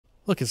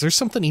Look, is there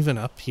something even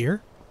up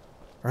here?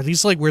 Are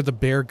these like where the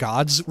bear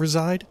gods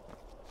reside?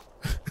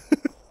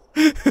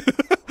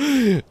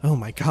 Oh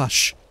my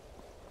gosh.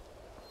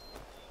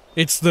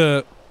 It's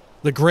the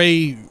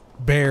gray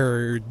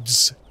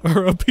bears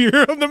are up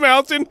here on the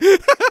mountain.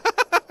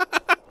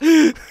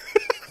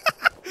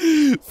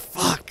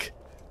 Fuck.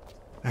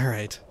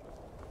 Alright.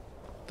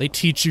 They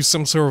teach you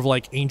some sort of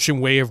like ancient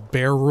way of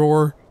bear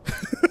roar.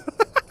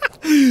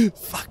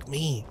 Fuck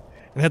me.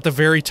 And at the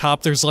very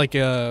top there's like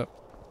a...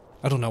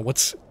 I don't know,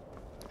 what's...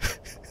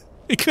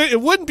 It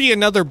wouldn't be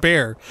another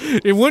bear.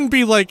 It wouldn't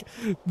be like...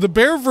 The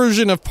bear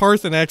version of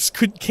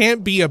Parthenax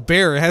can't be a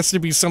bear. It has to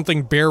be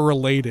something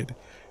bear-related.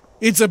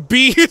 It's a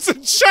bee! It's a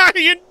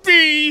giant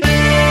bee!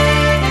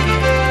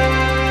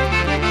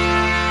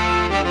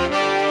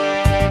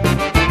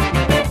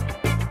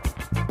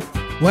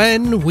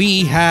 When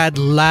we had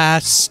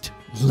last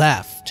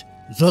left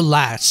the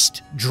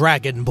last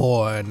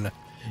Dragonborn,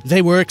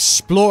 they were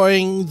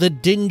exploring the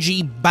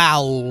dingy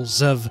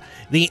bowels of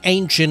the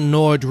ancient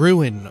Nord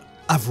ruin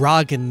of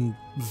Roggenfeld,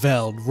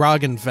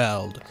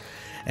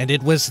 and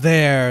it was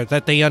there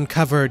that they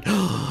uncovered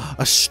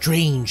a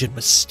strange and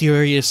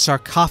mysterious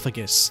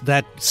sarcophagus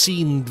that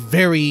seemed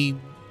very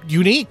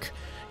unique.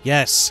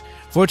 Yes,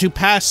 for to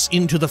pass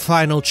into the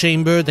final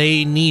chamber,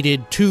 they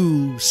needed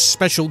 2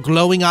 special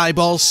glowing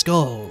eyeball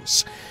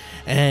skulls.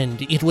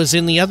 And it was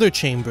in the other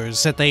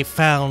chambers that they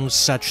found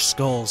such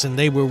skulls, and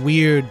they were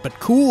weird but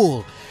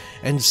cool.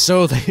 And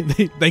so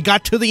they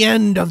got to the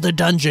end of the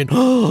dungeon.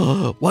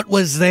 What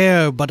was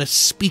there but a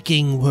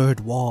speaking word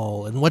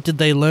wall? And what did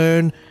they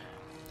learn?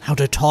 How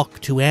to talk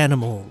to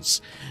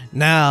animals.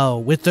 Now,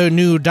 with their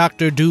new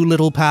Dr.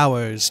 Doolittle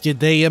powers,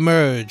 did they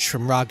emerge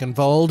from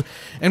Roggenwald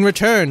and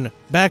return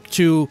back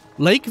to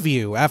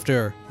Lakeview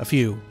after a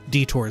few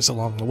detours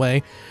along the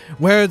way,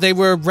 where they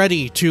were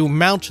ready to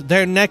mount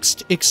their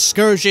next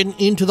excursion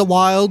into the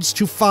wilds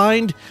to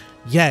find,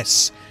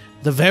 yes,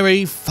 the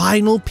very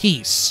final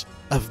piece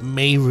of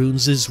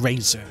Mehrunes'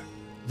 razor.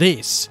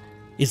 This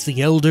is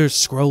the Elder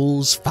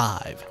Scrolls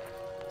V,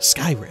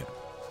 Skyrim.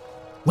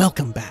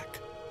 Welcome back.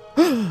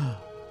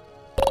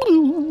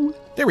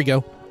 There we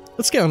go.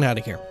 Let's get on out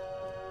of here.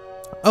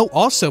 Oh,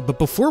 also, but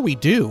before we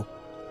do,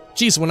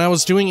 geez, when I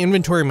was doing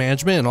inventory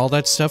management and all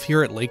that stuff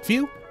here at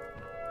Lakeview,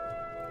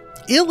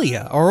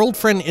 Ilya, our old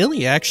friend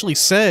Ilya, actually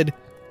said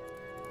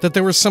that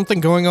there was something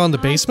going on in the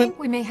basement. I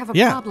think we may have a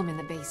problem in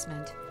the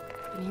basement.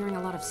 Been hearing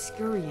a lot of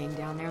scurrying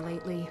down there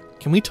lately.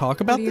 Can we talk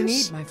about this? What do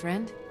you need, my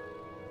friend?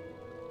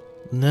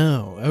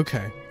 No,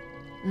 okay.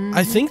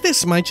 I think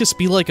this might just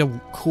be like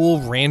a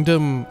cool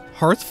random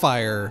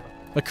Hearthfire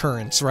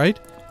occurrence, right?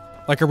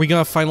 Like, are we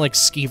gonna find like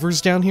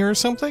skeevers down here or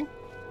something?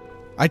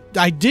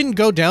 I didn't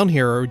go down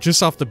here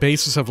just off the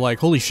basis of like,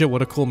 holy shit,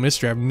 what a cool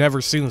mystery. I've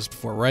never seen this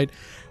before, right?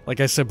 Like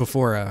I said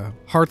before,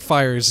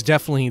 Hearthfire is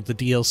definitely the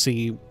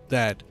DLC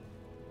that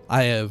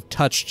I have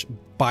touched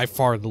by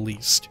far the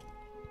least.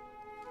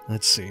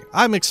 Let's see.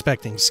 I'm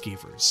expecting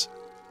skeevers.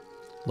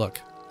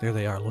 Look, there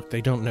they are. Look,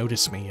 they don't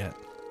notice me yet.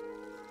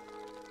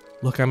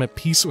 Look, I'm at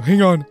peace.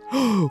 Hang on.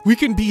 We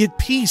can be at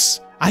peace.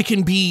 I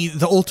can be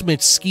the ultimate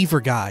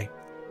skeever guy.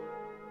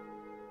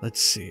 Let's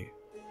see.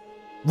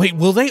 Wait,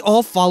 will they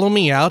all follow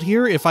me out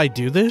here if I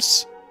do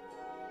this?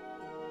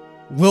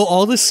 Will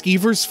all the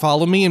skeevers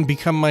follow me and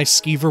become my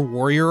skeever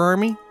warrior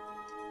army?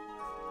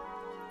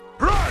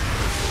 Run!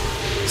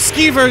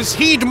 Skeevers,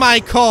 heed my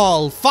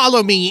call!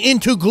 Follow me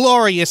into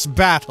glorious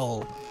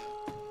battle!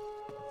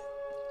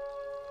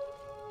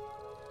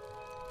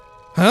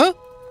 Huh?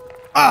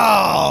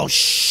 Oh,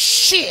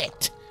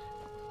 shit!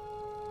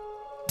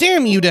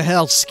 Damn you to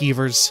hell,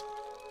 skeevers.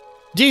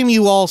 Damn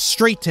you all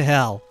straight to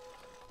hell.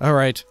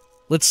 Alright,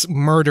 let's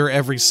murder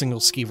every single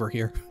skeever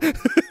here.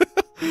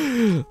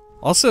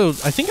 Also,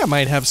 I think I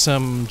might have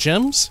some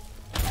gems.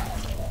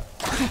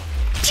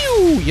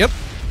 Pew! Yep.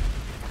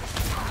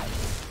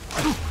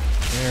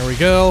 There we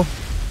go.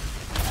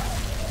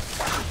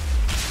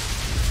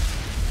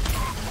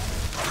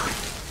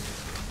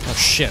 Oh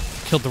shit,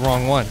 killed the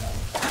wrong one.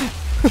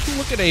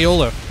 Look at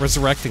Aola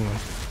resurrecting them.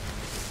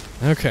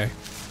 Okay.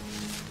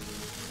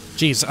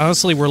 Jeez,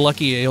 honestly, we're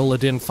lucky Aola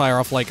didn't fire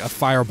off like a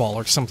fireball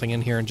or something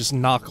in here and just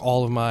knock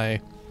all of my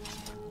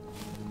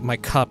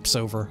cups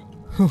over.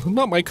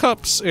 Not my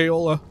cups,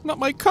 Aola. Not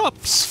my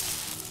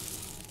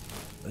cups.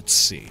 Let's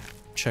see.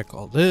 Check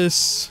all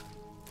this.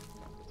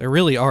 There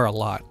really are a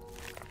lot.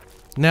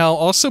 Now,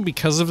 also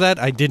because of that,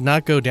 I did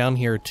not go down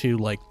here to,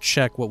 like,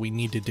 check what we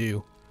need to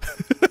do.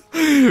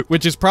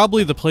 Which is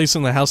probably the place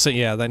in the house that,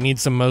 yeah, that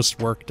needs the most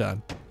work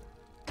done.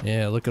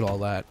 Yeah, look at all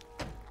that.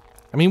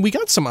 I mean, we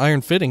got some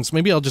iron fittings.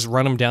 Maybe I'll just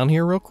run them down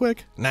here real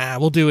quick. Nah,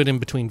 we'll do it in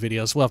between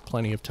videos. We'll have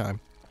plenty of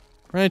time.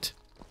 Right?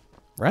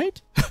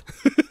 Right?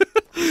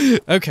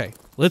 Okay,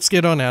 let's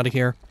get on out of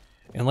here.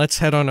 And let's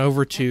head on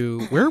over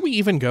to... Where are we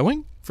even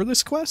going for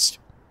this quest?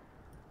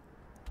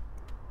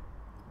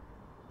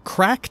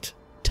 Cracked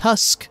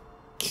Tusk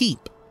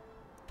Keep.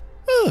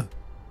 Huh.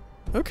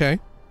 Okay.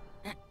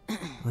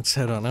 Let's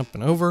head on up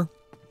and over.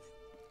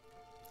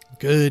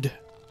 Good.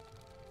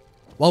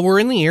 While we're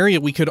in the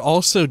area, we could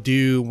also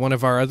do one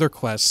of our other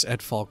quests at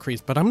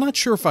Falkreath, but I'm not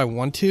sure if I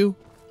want to.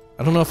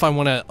 I don't know if I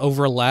want to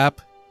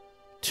overlap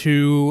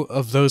 2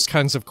 of those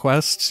kinds of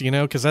quests, you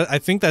know, because I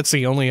think that's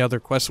the only other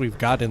quest we've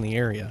got in the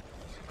area,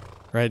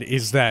 right,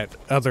 is that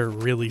other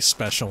really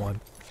special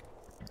one.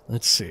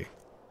 Let's see.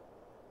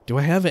 Do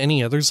I have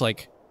any others,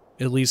 like,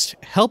 at least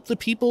help the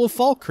people of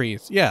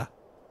Falkreath? Yeah.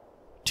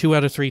 2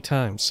 out of 3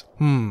 times.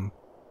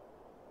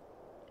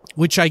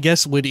 Which I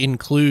guess would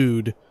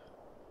include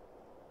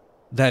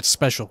that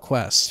special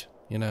quest,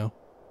 you know?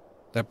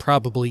 That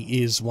probably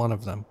is one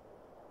of them.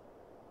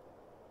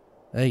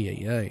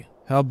 Ay.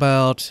 How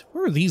about...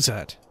 where are these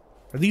at?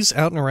 Are these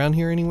out and around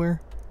here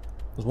anywhere?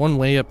 There's one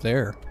way up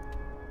there.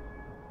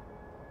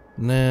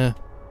 Nah.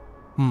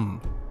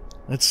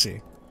 Let's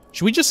see.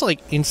 Should we just,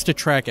 like,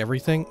 insta-track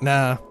everything?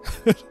 Nah.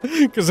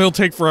 Because it'll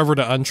take forever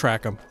to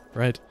untrack them,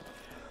 right?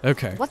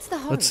 Okay. What's the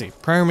hurry? Let's see.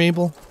 Prior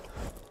Mabel.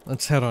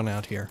 Let's head on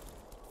out here.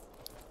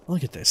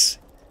 Look at this.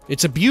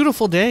 It's a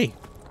beautiful day.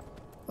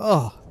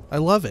 Oh, I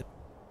love it.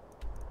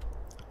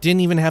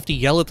 Didn't even have to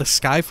yell at the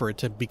sky for it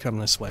to become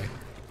this way.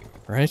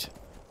 Right?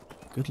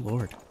 Good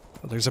lord.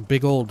 Oh, there's a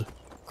big old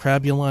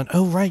crabulon.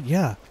 Oh, right,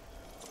 yeah.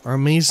 Our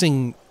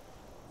amazing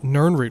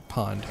Nernroot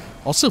pond.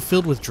 Also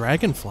filled with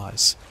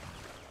dragonflies.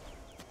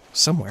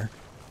 Somewhere.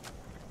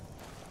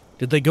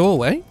 Did they go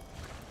away?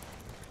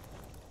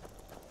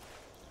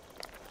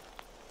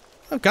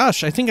 Oh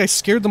gosh, I think I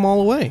scared them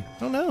all away.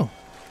 Oh no.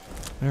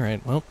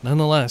 Alright, well,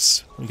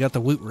 nonetheless, we got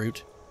the woot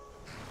root.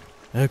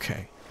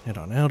 Okay, head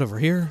on out over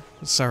here.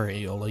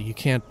 Sorry, Aola, you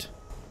can't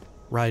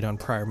ride on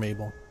Prior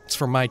Mabel. It's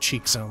for my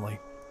cheeks only.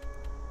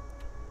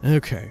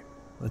 Okay,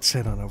 let's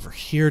head on over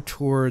here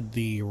toward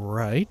the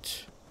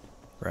right.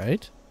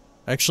 Right?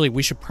 Actually,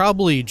 we should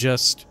probably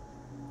just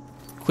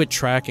quit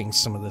tracking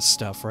some of this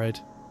stuff, right?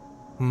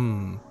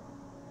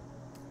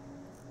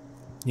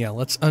 Yeah,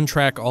 let's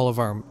untrack all of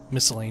our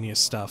miscellaneous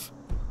stuff.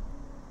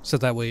 So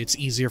that way it's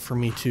easier for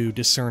me to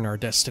discern our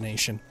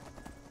destination.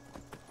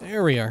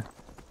 There we are.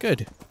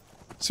 Good.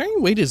 Is there any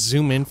way to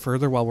zoom in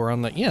further while we're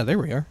on the... yeah, there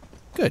we are.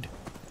 Good.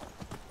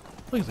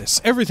 Look at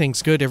this.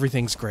 Everything's good,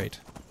 everything's great.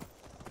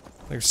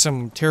 There's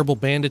some terrible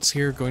bandits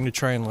here going to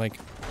try and, like,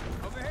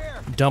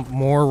 dump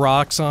more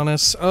rocks on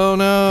us. Oh,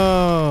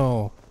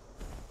 no!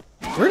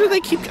 Where do they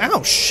keep...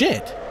 ow,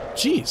 shit!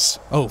 Jeez.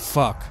 Oh,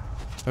 fuck.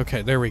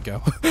 Okay, there we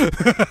go.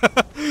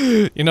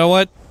 You know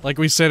what? Like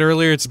we said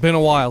earlier, it's been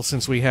a while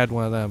since we had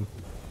one of them.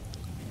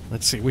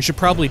 Let's see. We should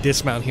probably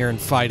dismount here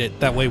and fight it.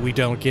 That way we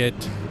don't get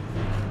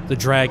the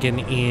dragon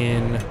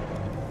in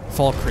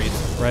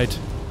Falkreath, right?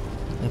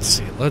 Let's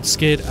see. Let's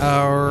get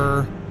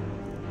our...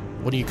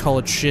 what do you call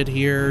it shit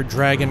here?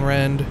 Dragon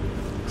Rend.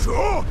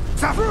 Cool.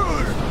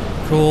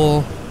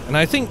 And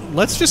I think...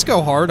 let's just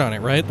go hard on it,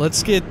 right?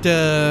 Let's get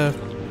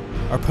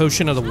our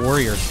Potion of the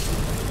Warrior.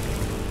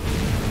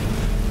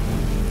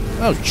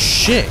 Oh,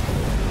 shit.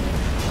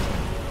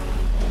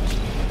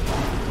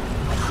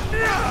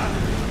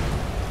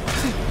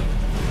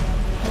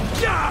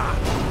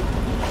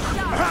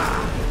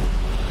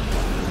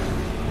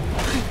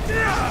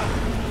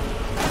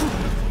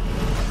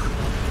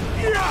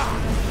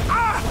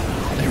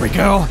 There we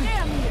go.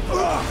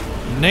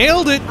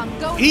 Nailed it.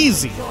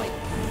 Easy.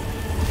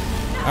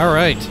 All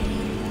right.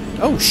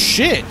 Oh,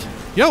 shit.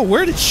 Yo,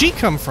 where did she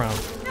come from?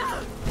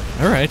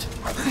 All right.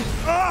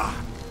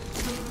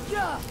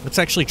 Let's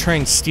actually try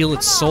and steal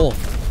its soul.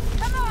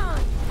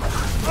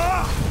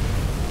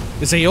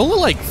 Is Aola,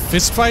 like,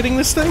 fist fighting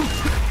this thing?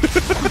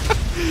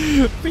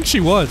 I think she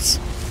was.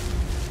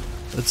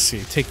 Let's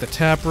see. Take the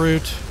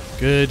taproot.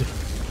 Good.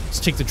 Let's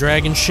take the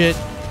dragon shit.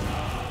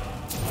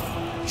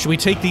 Should we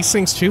take these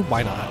things too?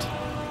 Why not?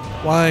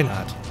 Why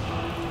not?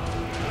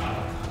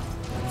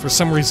 For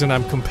some reason,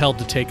 I'm compelled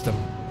to take them.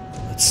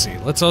 Let's see.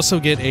 Let's also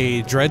get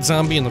a dread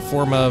zombie in the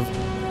form of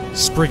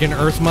Spriggan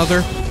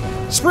Earthmother.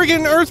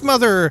 Spriggan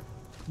Earthmother!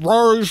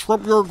 Rise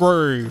from your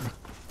grave!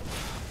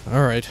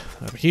 Alright,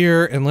 up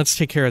here, and let's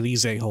take care of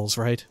these a-holes,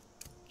 right?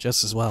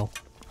 Just as well.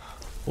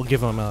 We'll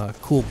give them a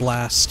cool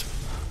blast.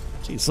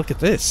 Jeez, look at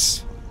this.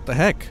 What the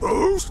heck?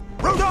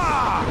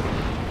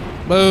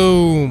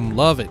 Boom!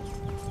 Love it.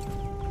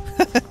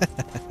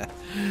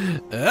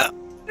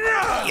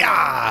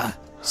 Yeah!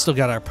 Still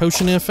got our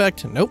potion in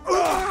effect? Nope.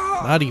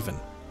 Not even.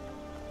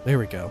 There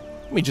we go.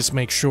 Let me just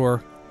make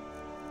sure.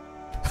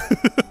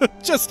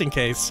 Just in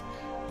case.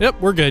 Yep,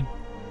 we're good.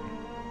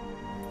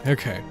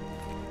 Okay.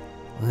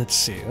 Let's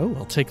see. Oh,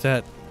 I'll take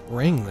that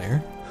ring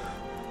there.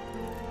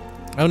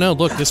 Oh no,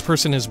 look, this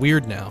person is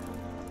weird now.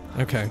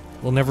 Okay,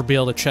 we'll never be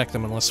able to check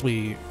them unless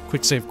we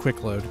quick save,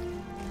 quick load.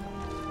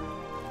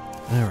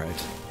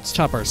 Alright, let's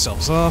top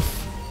ourselves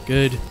off.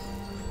 Good.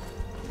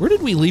 Where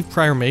did we leave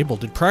Prior Mabel?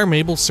 Did Prior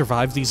Mabel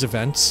survive these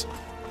events?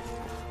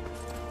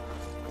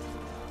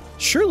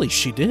 Surely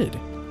she did,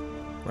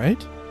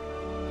 right?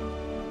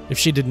 If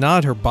she did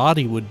not, her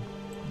body would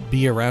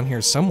be around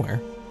here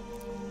somewhere.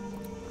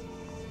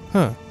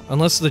 Huh.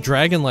 Unless the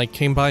dragon, like,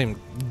 came by and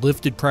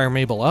lifted Prior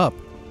Mabel up.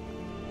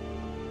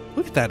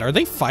 Look at that. Are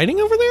they fighting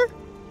over there?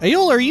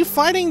 Aola, are you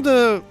fighting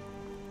the...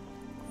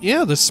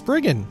 yeah, the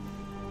Spriggan.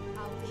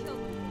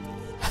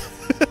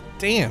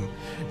 Damn.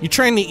 You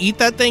trying to eat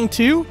that thing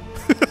too?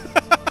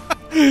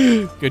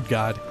 Good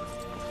God.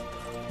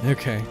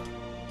 Okay.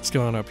 What's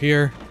going up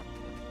here?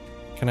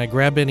 Can I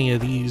grab any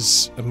of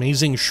these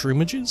amazing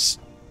shroomages?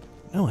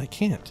 No, I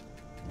can't.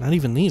 Not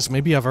even these.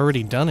 Maybe I've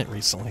already done it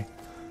recently.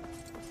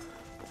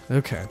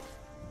 Okay.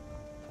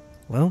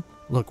 Well,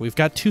 look, we've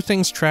got 2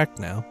 things tracked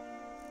now.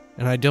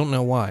 And I don't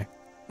know why.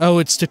 Oh,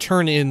 it's to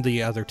turn in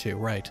the other 2,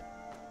 right.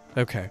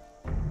 Okay.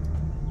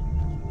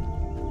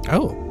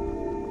 Oh.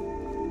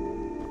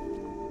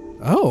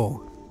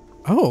 Oh.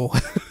 Oh.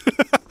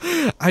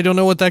 I don't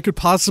know what that could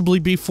possibly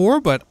be for,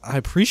 but I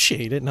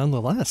appreciate it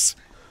nonetheless.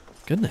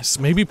 Goodness,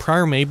 maybe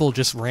Prior Mabel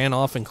just ran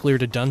off and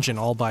cleared a dungeon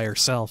all by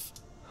herself.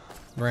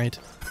 Right.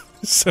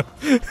 So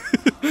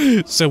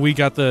we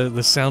got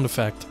the sound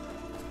effect.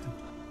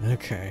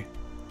 Okay.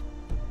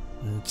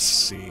 Let's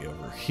see,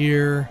 over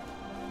here.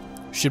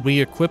 Should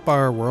we equip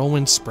our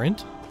whirlwind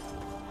sprint?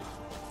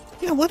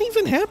 Yeah, what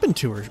even happened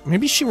to her?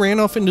 Maybe she ran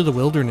off into the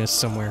wilderness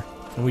somewhere,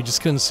 and we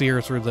just couldn't see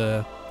her through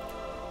the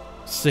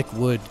thick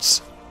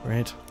woods,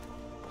 right?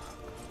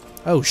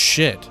 Oh,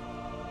 shit.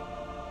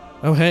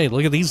 Oh, hey,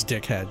 look at these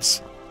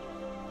dickheads.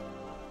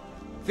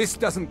 This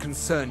doesn't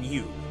concern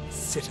you,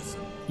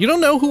 citizen. You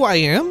don't know who I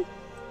am?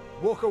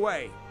 Walk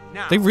away,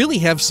 now. They really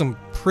have some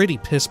pretty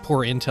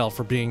piss-poor intel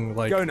for being,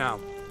 like, go now.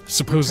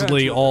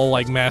 Supposedly all,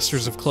 like,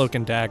 masters of cloak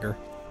and dagger.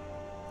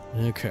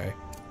 Okay.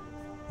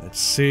 Let's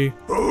see.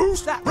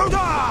 Who's that?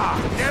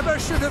 Never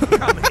should have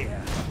come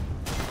here.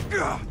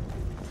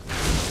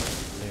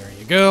 There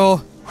you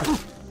go.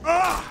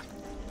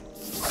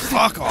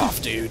 Fuck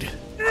off, dude.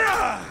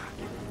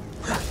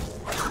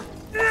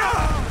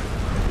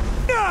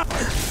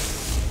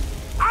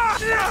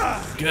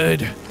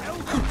 Good.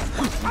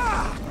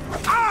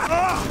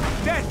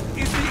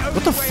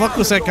 What the fuck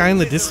was that guy in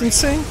the distance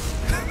saying?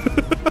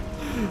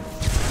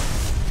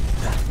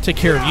 Take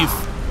care of you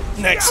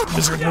next,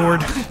 Wizard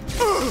Lord. There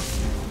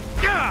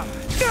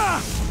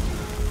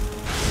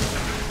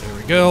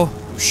we go.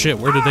 Oh, shit,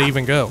 where did they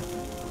even go?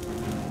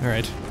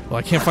 Alright. Well,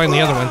 I can't find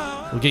the other one.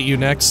 We'll get you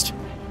next.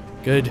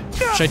 Good.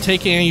 Should I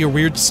take any of your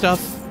weird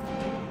stuff?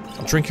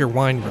 I'll drink your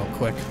wine real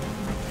quick.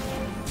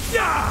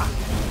 Here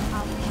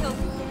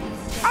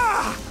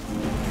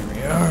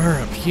we are,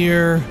 up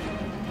here.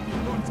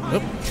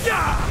 Oh.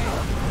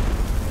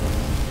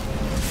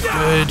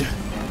 Good.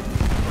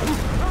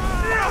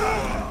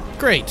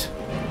 Great.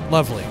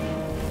 Lovely.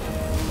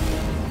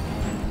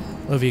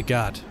 What have you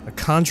got? A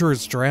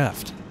Conjurer's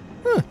Draft.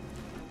 Huh.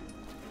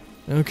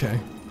 Okay.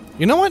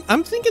 You know what?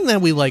 I'm thinking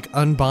that we, like,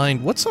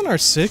 unbind... What's on our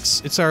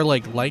 6? It's our,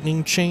 like,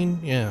 lightning chain?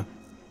 Yeah.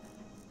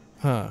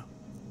 Huh.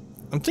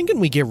 I'm thinking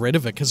we get rid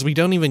of it, because we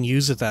don't even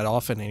use it that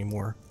often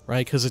anymore,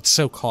 right? Because it's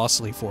so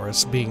costly for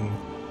us, being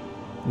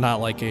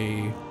not like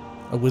a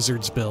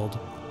wizard's build.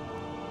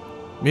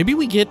 Maybe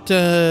we get,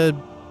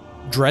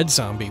 Dread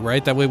Zombie,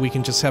 right? That way we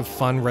can just have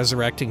fun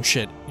resurrecting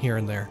shit here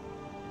and there,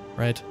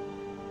 right?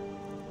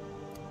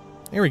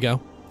 There we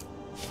go.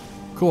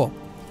 Cool.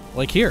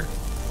 Like here.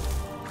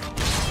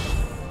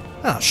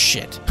 Oh,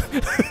 shit.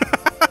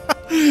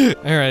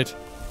 Alright.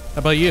 How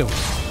about you?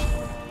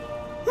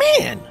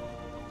 Man!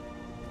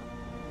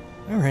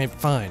 Alright,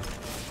 fine.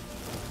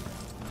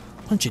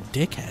 Bunch of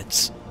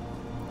dickheads.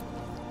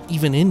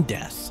 Even in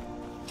death.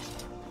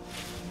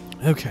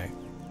 Okay.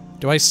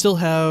 Do I still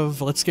have...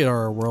 Let's get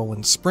our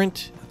whirlwind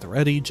sprint at the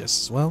ready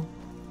just as well.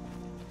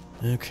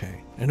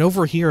 Okay. And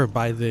over here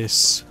by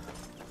this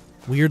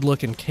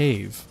weird-looking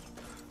cave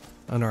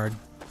on our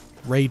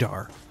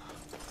radar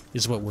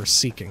is what we're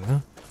seeking, huh?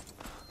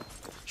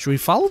 Should we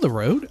follow the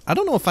road? I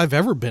don't know if I've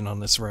ever been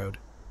on this road.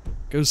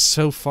 It goes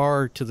so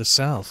far to the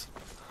south.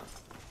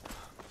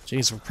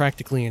 Jeez, we're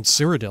practically in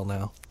Cyrodiil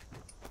now.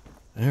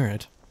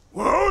 Alright.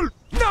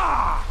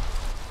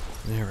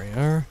 There we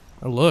are.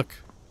 Oh, look.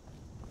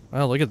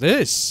 Wow, look at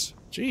this.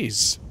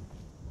 Jeez.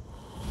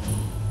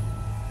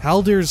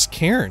 Halldir's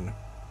Cairn.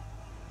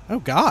 Oh,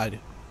 God.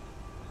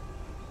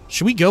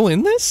 Should we go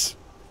in this?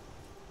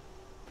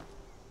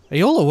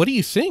 Ayola, what do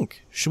you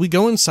think? Should we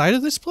go inside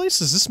of this place?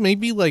 Is this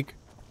maybe, like...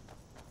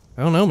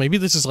 I don't know, maybe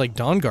this is like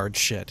Dawnguard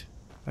shit.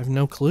 I have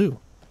no clue.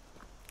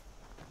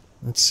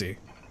 Let's see.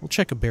 We'll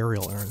check a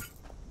burial urn.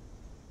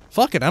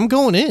 Fuck it, I'm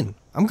going in.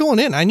 I'm going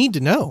in. I need to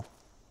know.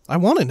 I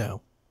want to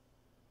know.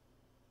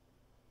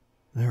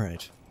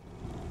 Alright.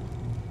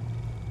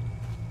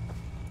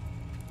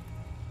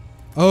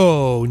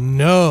 Oh,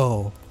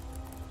 no.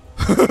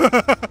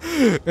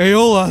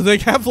 Ayola, they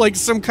have like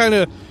some kind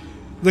of...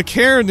 The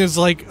Cairn is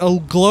like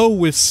aglow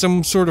with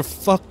some sort of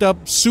fucked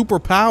up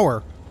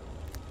superpower.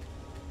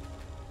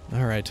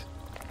 Alright.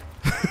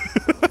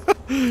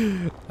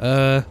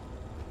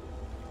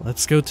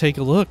 Let's go take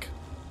a look.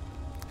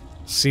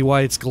 See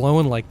why it's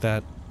glowing like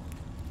that.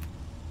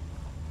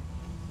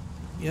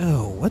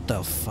 Yo, what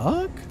the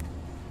fuck?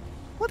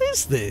 What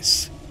is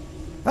this?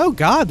 Oh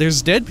God,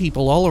 there's dead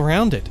people all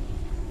around it.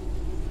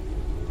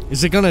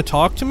 Is it gonna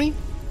talk to me?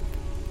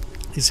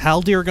 Is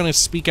Halldir gonna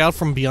speak out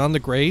from beyond the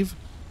grave?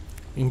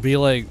 And be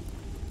like,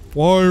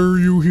 why are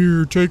you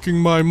here taking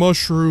my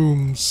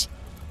mushrooms?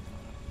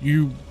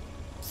 You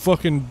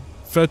fucking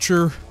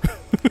fetcher.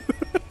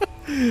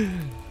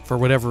 For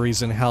whatever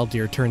reason,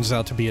 Halldir turns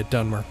out to be a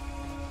Dunmer.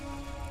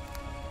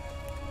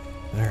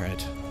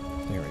 Alright,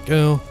 there we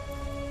go.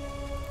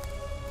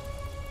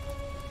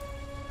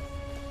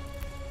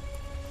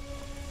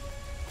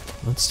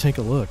 Let's take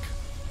a look.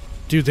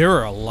 Dude, there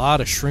are a lot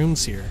of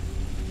shrooms here.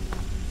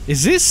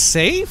 Is this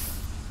safe?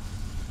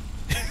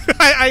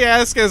 I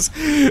ask as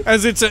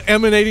it's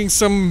emanating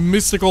some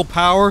mystical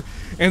power,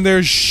 and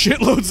there's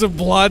shitloads of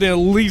blood and at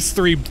least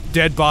 3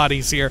 dead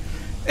bodies here.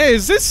 Hey,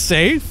 is this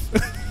safe?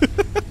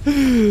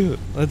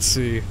 Let's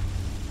see.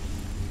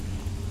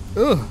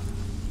 Ugh.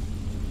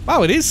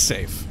 Wow, it is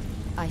safe.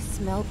 I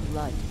smell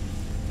blood.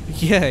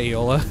 Yeah,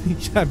 Yola.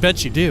 I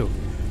bet you do.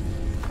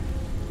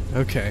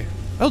 Okay.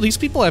 Oh, these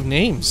people have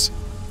names.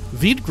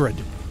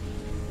 Vidgrid.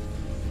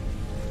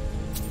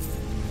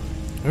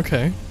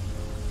 Okay.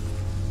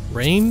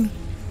 Rain?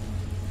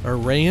 Or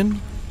Rayan?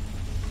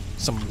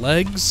 Some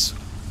legs?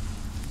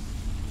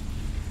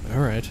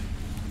 Alright.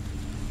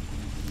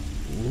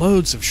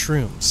 Loads of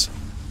shrooms.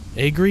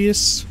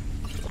 Agrius?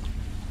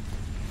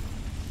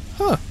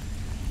 Huh.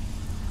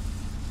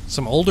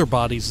 Some older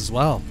bodies as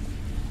well.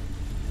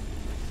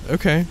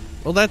 Okay.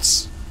 Well,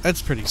 that's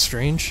pretty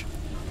strange.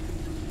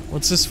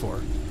 What's this for?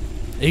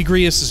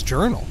 Agrius's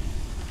journal.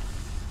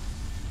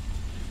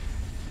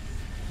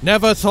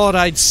 Never thought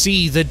I'd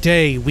see the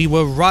day we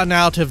were run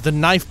out of the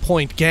Knife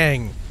Point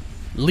gang.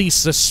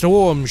 Least the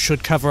storm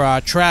should cover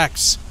our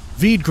tracks.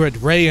 Vidgrid,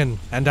 Rayan,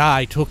 and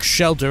I took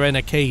shelter in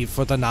a cave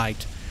for the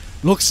night.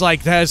 Looks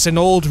like there's an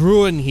old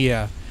ruin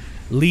here.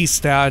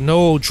 Least there are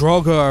no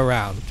Draugr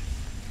around.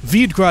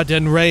 Vidgrid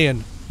and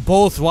Rayan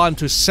both want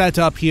to set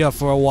up here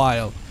for a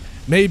while.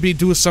 Maybe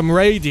do some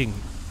raiding.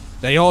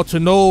 They ought to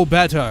know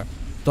better.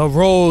 The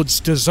road's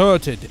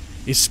deserted,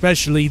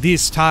 especially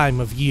this time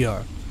of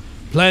year.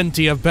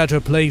 Plenty of better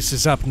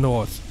places up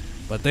north,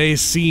 but they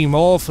seem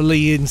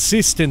awfully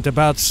insistent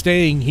about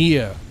staying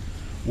here.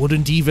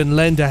 Wouldn't even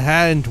lend a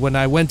hand when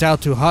I went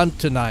out to hunt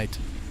tonight.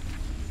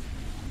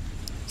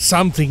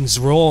 Something's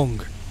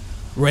wrong.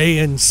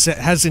 Rayan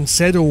hasn't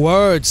said a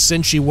word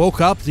since she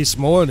woke up this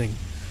morning.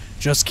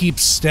 Just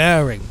keeps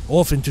staring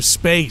off into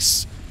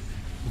space.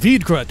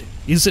 Vidgrid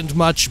isn't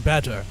much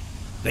better.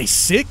 They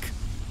sick?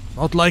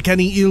 Not like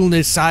any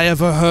illness I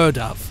ever heard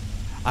of.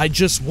 I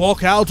just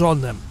walk out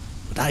on them,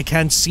 but I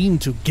can't seem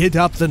to get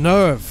up the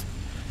nerve.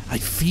 I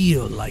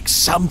feel like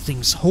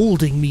something's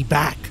holding me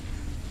back.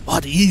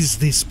 What is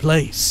this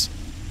place?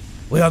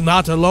 We are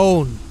not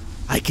alone.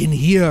 I can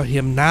hear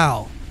him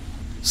now.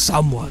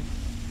 Someone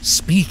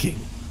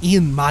speaking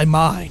in my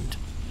mind.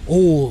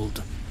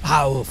 Old,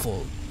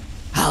 powerful,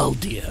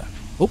 Halldir.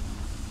 Oh,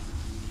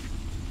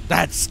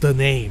 that's the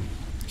name.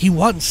 He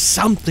wants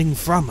something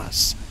from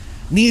us.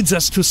 Needs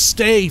us to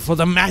stay for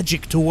the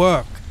magic to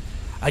work.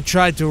 I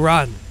tried to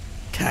run.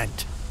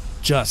 Can't.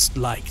 Just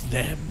like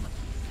them.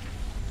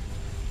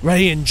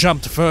 Rayan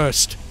jumped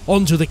first,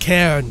 onto the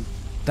cairn.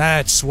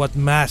 That's what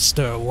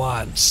Master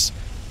wants.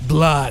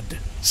 Blood,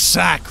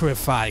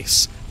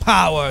 sacrifice,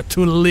 power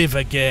to live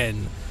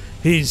again.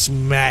 His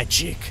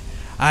magic.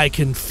 I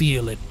can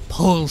feel it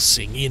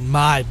pulsing in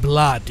my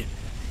blood.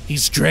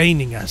 He's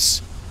draining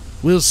us.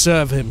 We'll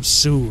serve him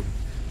soon.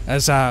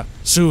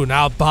 Soon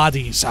our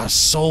bodies are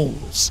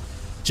souls.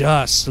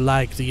 Just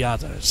like the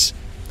others.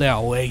 They're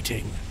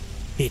waiting.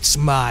 It's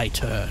my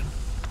turn.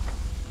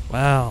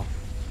 Wow.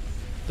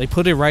 They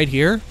put it right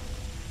here?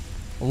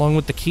 Along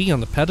with the key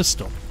on the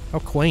pedestal. How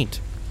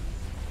quaint.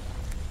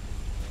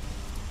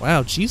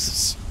 Wow,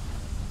 Jesus.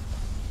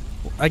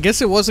 I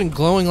guess it wasn't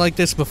glowing like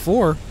this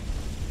before.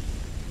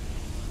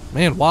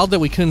 Man, wild that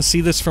we couldn't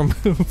see this from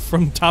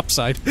from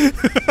topside.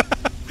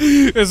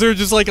 Is there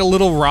just like a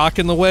little rock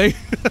in the way?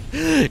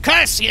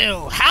 Curse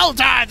you!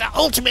 Halldir, the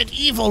ultimate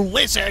evil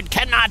wizard,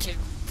 cannot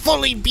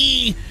fully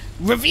be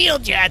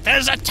revealed yet.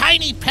 There's a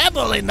tiny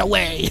pebble in the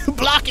way,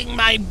 blocking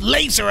my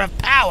laser of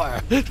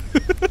power.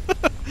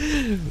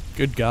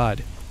 Good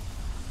God.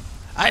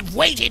 I've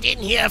waited in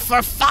here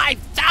for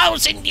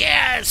 5,000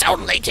 years,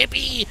 only to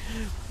be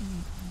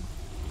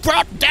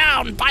brought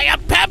down by a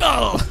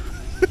pebble.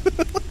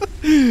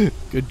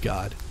 Good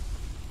God.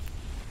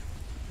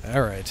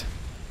 Alright.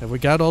 Have we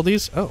got all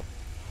these? Oh.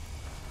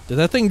 Did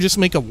that thing just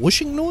make a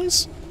whooshing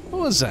noise?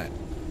 What was that?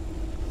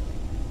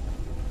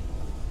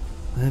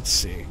 Let's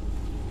see.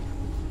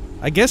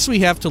 I guess we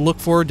have to look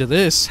forward to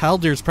this.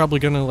 Halldir's probably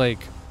gonna, like,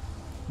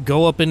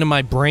 go up into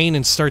my brain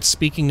and start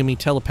speaking to me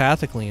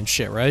telepathically and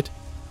shit, right?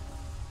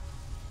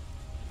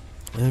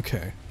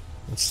 Okay.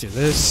 Let's do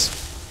this.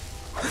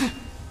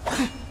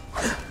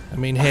 I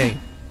mean, hey.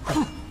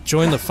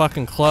 Join the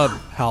fucking club,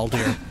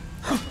 Halldir.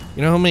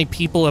 You know how many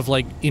people have,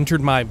 like,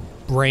 entered my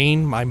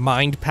brain, my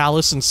mind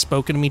palace, and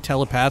spoken to me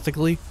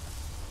telepathically?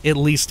 At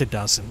least a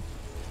dozen.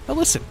 Now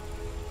listen,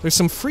 there's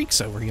some freaks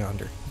over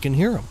yonder. You can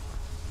hear them.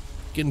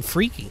 Getting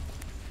freaky.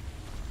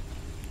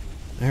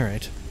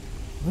 Alright.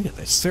 Look at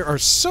this. There are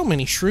so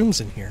many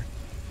shrooms in here.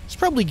 This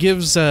probably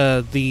gives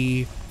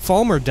the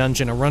Falmer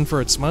dungeon a run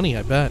for its money,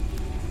 I bet.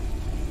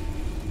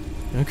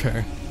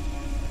 Okay.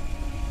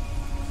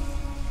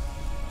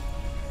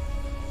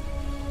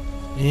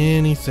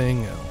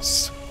 anything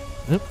else?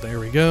 Oh, there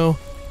we go.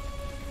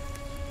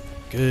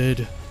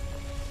 Good.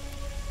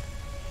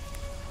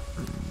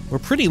 We're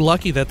pretty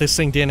lucky that this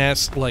thing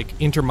didn't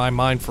enter my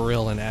mind for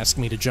real and ask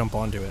me to jump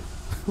onto it.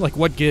 Like,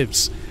 what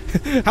gives?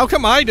 How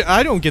come I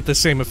don't get the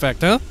same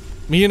effect, huh?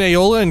 Me and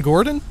Aola and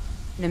Gordon?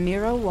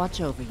 Namiro,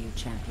 watch over you,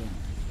 champion.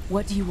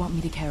 What do you want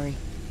me to carry?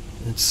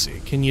 Let's see.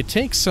 Can you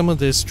take some of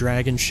this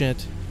dragon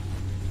shit?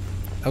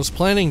 I was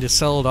planning to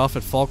sell it off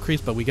at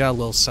Falkreath, but we got a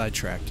little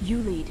sidetracked. You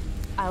lead.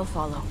 I'll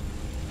follow.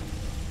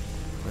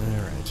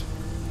 Alright.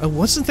 Oh,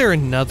 wasn't there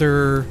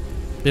another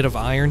bit of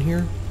iron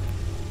here?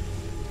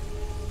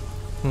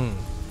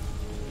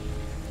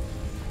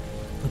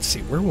 Let's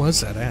see, where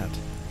was that at?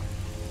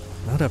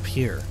 Not up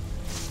here.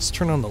 Let's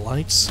turn on the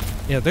lights.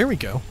 Yeah, there we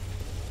go.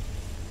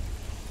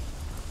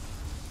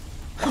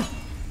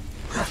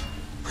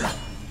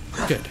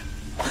 Good.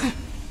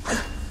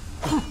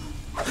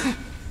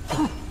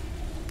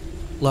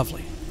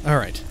 Lovely.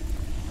 Alright.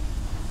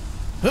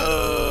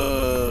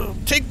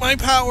 Take my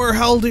power,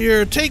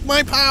 Halldir! Take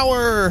my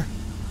power!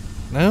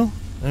 No?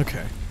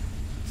 Okay.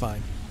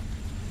 Fine.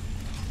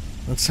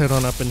 Let's head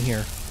on up in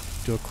here.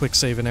 Do a quick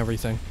save and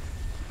everything.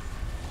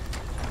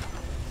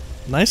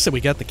 Nice that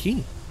we got the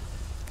key.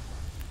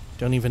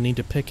 Don't even need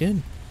to pick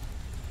in.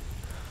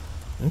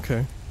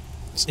 Okay.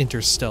 Let's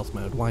enter stealth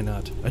mode. Why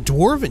not? A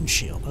dwarven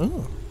shield.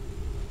 Oh.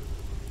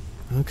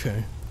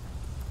 Okay.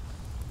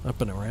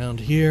 Up and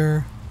around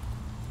here.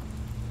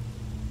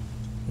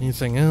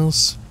 Anything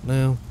else?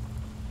 No.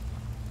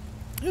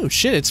 Oh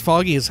shit, it's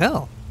foggy as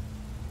hell.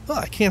 Oh,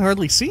 I can't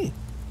hardly see.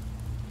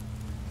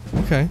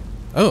 Okay.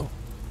 Oh.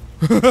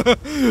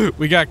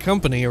 We got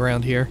company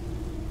around here.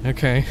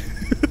 Okay.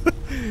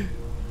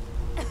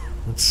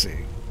 Let's see.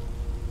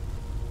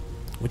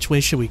 Which way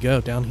should we go?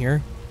 Down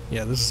here?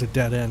 Yeah, this is a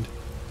dead end.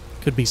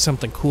 Could be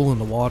something cool in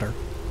the water.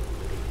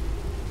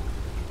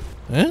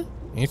 Huh?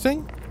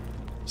 Anything?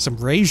 Some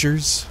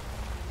braziers.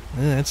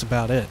 That's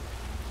about it.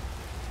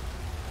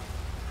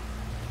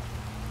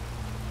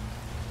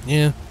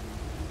 Yeah.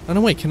 Oh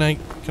no, wait, can I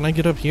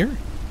get up here?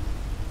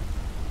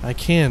 I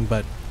can,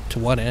 but to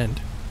what end?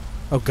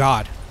 Oh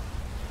god.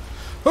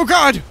 Oh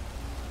god!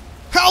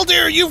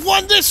 Halldir, you've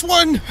won this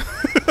one!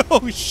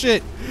 Oh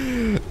shit.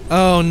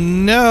 Oh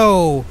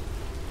no.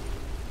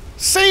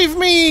 Save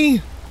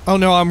me! Oh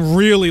no, I'm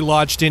really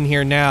lodged in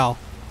here now.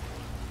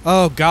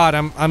 Oh god,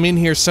 I'm in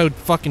here so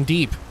fucking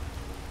deep.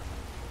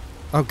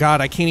 Oh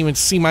god, I can't even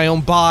see my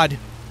own bod.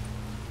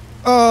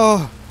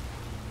 Oh.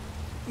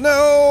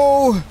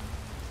 No!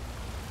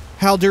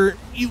 Halldir,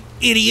 you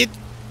idiot.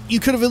 You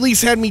could have at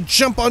least had me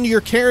jump onto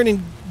your Cairn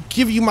and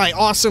give you my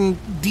awesome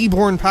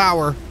deborn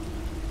power.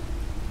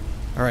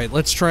 Alright,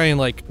 let's try and,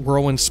 like,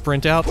 whirlwind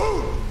sprint out.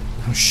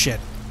 Oh, shit.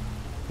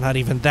 Not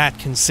even that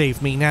can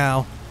save me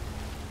now.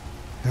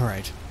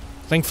 Alright.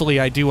 Thankfully,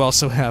 I do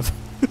also have...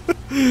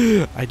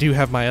 I do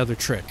have my other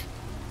trick.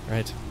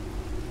 Right?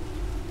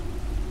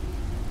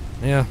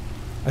 Yeah.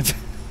 I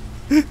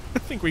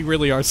think we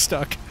really are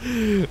stuck.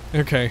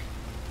 Okay.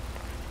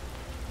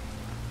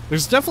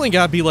 There's definitely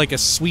gotta be, like, a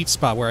sweet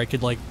spot where I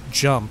could, like,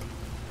 jump.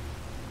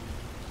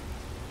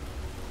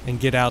 And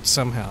get out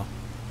somehow.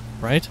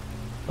 Right?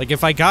 Like,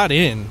 if I got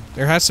in,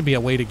 there has to be a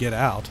way to get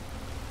out.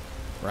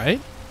 Right?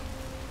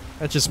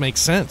 That just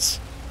makes sense.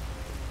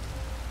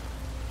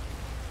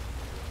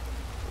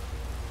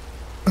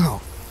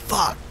 Oh,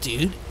 fuck,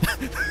 dude.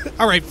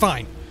 Alright,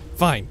 fine.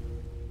 Fine.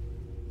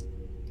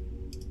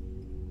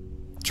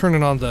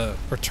 Turning on the...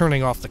 or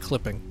turning off the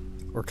clipping.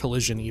 Or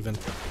collision, even.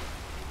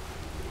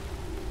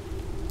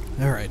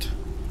 Alright.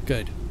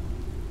 Good.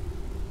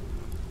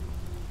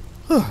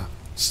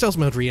 Stealth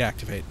mode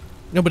reactivate.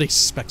 Nobody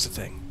suspects a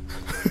thing.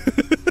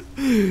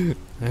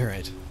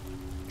 Alright.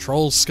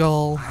 Troll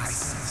skull.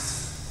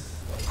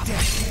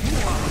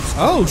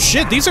 Oh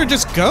shit, these are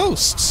just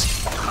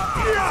ghosts!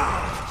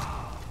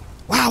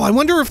 Wow, I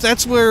wonder if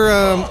that's where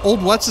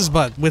old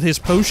What's-His-Butt with his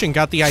potion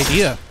got the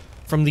idea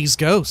from these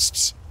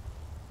ghosts.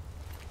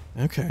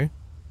 Okay.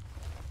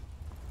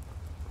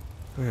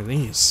 What are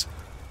these?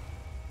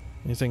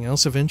 Anything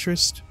else of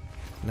interest?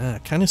 Nah,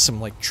 kind of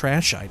some like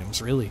trash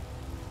items, really.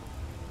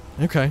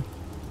 Okay.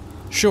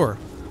 Sure.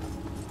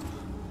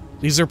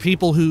 These are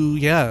people who,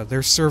 yeah,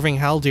 they're serving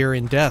Halldir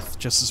in death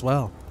just as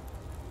well.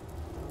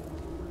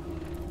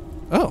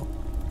 Oh.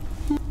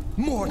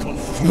 Mortal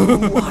fool, no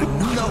one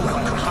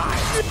can hide.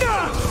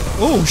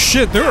 Oh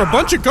shit, there are a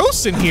bunch of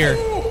ghosts in here.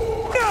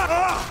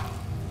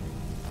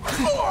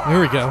 There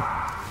we go.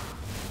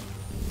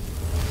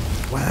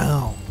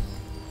 Wow.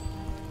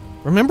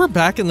 Remember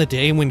back in the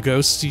day when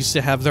ghosts used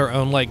to have their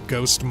own, like,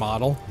 ghost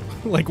model?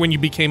 Like, when you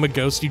became a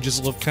ghost, you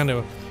just looked kind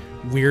of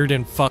weird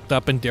and fucked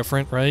up and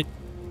different, right?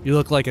 You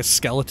look like a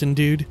skeleton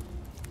dude.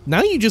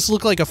 Now you just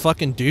look like a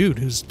fucking dude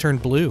who's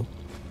turned blue.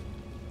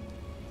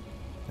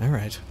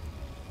 Alright.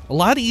 A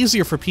lot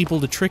easier for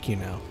people to trick you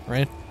now,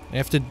 right? They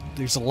have to...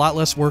 there's a lot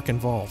less work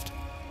involved.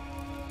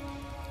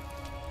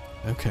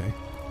 Okay.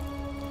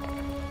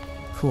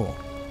 Cool.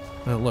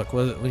 Oh, look,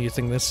 what do you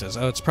think this is?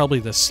 Oh, it's probably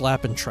the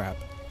slap and trap.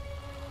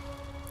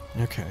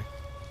 Okay.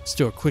 Let's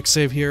do a quick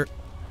save here.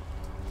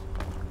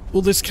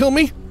 Will this kill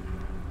me?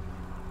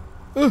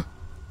 Let's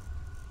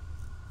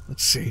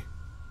see.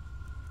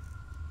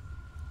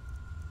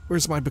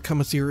 Where's my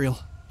become ethereal?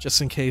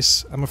 Just in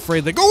case. I'm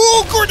afraid they go.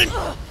 Oh, Gordon!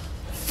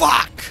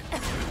 Fuck!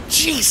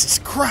 Jesus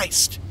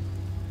Christ!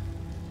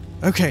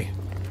 Okay.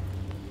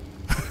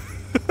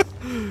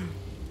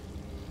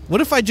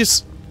 What if I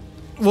just...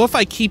 What if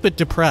I keep it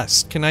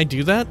depressed? Can I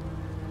do that?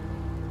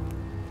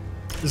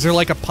 Is there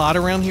like a pot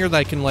around here that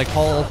I can like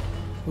haul...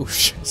 Oh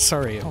shit,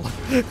 sorry.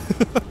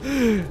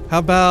 How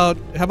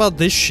about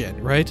this shit,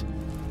 right?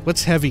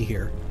 What's heavy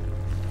here?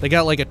 They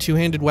got like a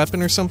two-handed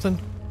weapon or something?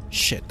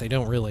 Shit, they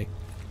don't really.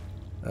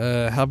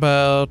 How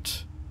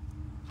about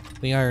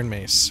the iron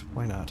mace?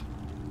 Why not?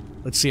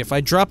 Let's see, if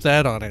I drop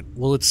that on it,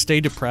 will it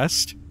stay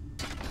depressed?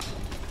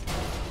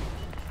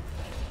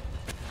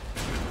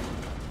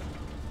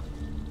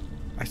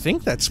 I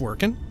think that's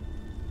working.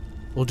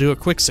 We'll do a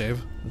quick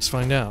save. Let's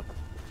find out.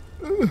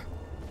 There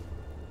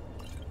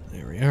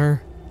we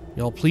are.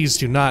 Y'all please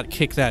do not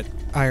kick that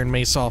iron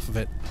mace off of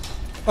it.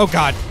 Oh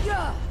god.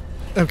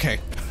 Okay.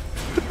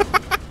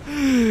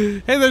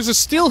 Hey, there's a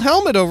steel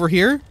helmet over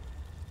here.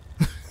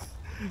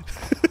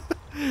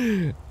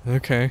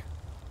 Okay.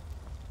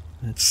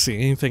 Let's see,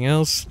 anything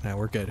else? Nah,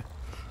 we're good.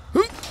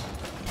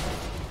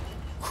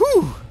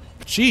 Whew!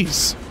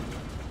 Jeez.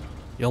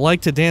 You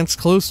like to dance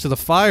close to the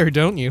fire,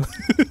 don't you?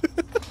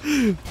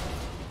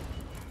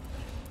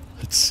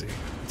 Let's see.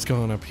 What's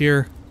going up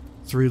here?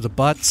 Through the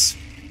butts.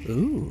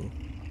 Ooh.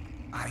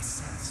 I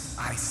sense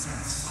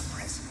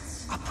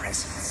a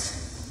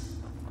presence.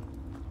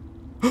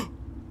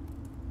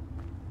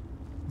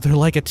 They're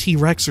like a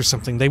T-Rex or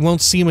something. They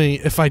won't see me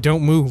if I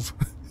don't move.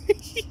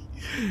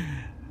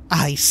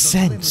 I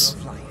sense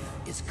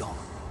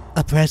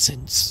a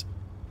presence.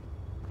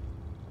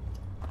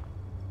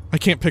 I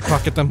can't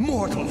pickpocket them.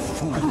 Mortal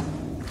fool.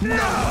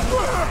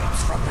 Now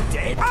from the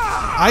dead.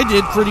 I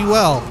did pretty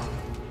well.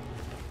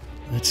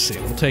 Let's see.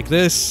 We'll take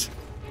this.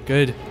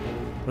 Good.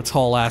 Let's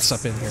haul ass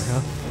up in here,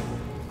 huh?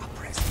 A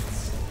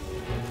presence.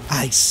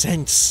 I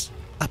sense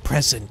a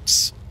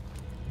presence.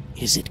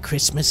 Is it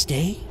Christmas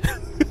Day?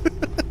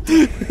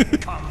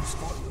 Comes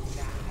for you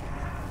now.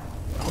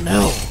 Oh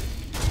no.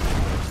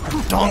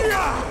 Donk.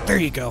 There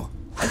you go.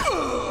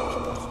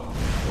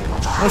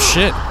 Oh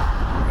shit.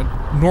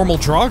 A normal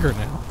Draugr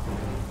now.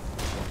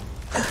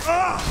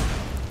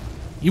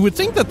 You would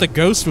think that the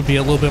ghost would be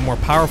a little bit more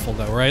powerful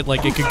though, right?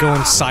 Like it could go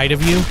inside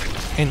of you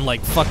and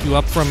like fuck you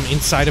up from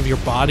inside of your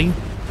body.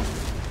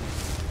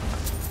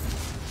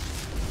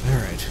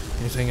 Alright.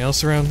 Anything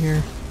else around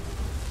here?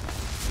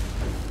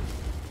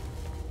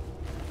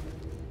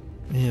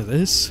 Any of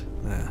this?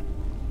 Nah.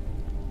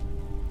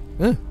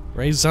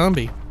 Raised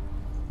zombie.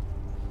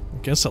 I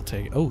guess I'll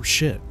take it. Oh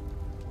shit.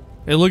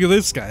 Hey, look at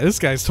this guy. This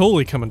guy's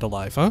totally coming to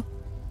life, huh?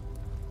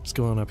 What's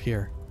going up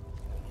here?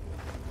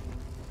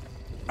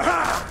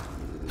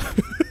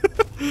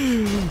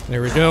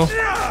 There we go.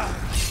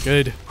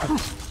 Good.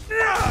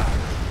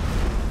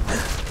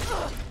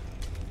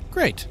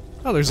 Great.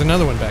 Oh, there's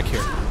another one back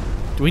here.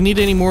 Do we need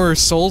any more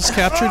souls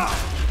captured?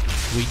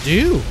 We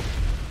do.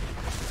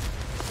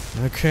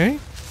 Okay.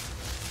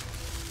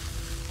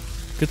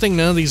 Good thing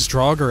none of these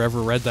Draugr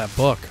ever read that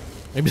book.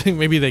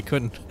 Maybe they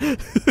couldn't.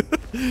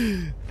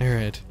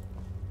 Alright.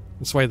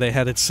 That's why they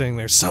had it sitting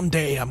there.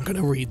 Someday I'm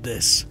gonna read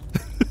this.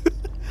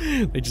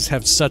 They just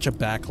have such a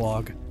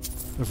backlog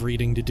of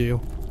reading to do.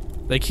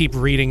 They keep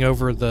reading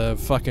over the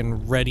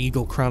fucking Red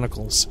Eagle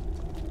Chronicles.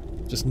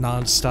 Just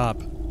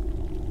non-stop.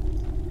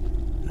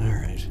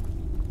 Alright.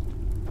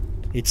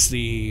 It's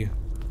the...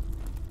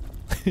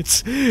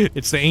 It's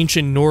the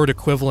ancient Nord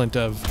equivalent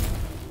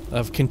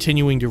of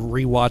continuing to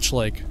rewatch,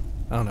 like,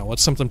 I don't know,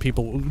 what's something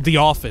people... The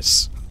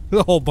Office.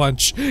 A whole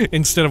bunch.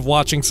 Instead of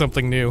watching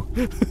something new.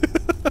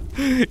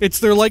 It's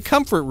their, like,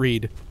 comfort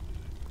read.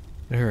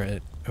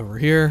 Alright. Over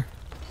here.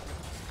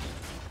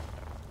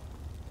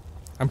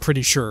 I'm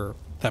pretty sure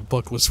that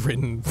book was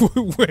written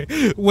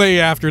way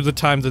after the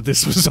time that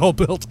this was all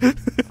built.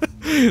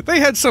 They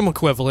had some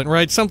equivalent,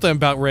 right? Something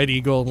about Red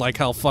Eagle and like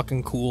how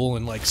fucking cool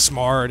and like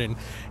smart and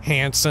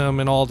handsome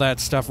and all that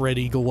stuff Red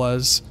Eagle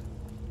was.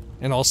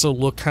 And also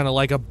looked kind of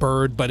like a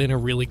bird, but in a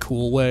really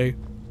cool way.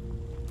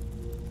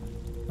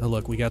 Oh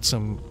look, we got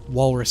some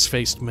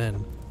walrus-faced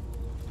men.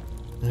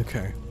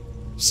 Okay.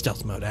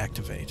 Stealth mode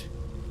activate.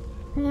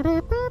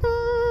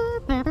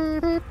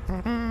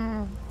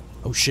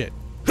 Oh shit.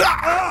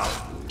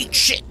 Eat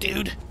shit,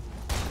 dude.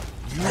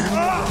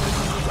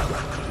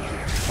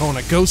 Oh, and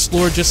a ghost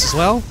lord just as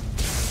well?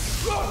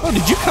 Oh,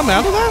 did you come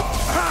out of that?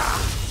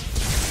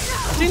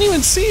 I didn't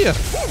even see you.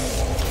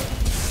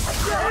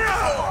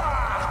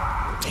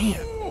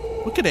 Damn.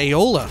 Look at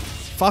Aola.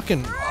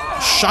 Fucking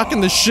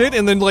shocking the shit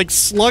and then, like,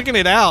 slugging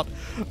it out.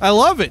 I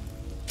love it.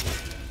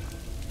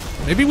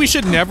 Maybe we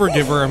should never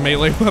give her a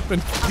melee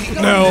weapon.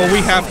 No, we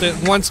have to.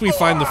 Once we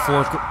find the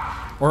fork,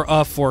 or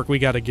a fork, we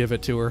gotta give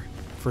it to her.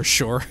 For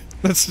sure.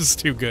 That's just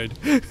too good.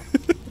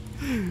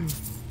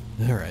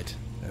 Alright.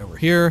 Over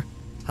here.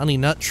 Honey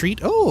nut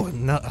treat. Oh,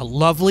 a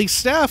lovely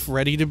staff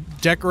ready to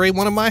decorate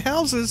one of my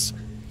houses.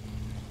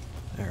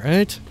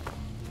 Alright.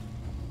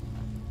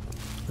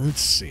 Let's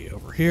see,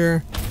 over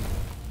here.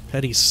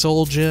 Petty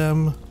soul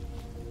gem.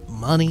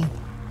 Money.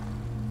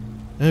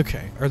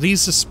 Okay, are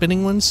these the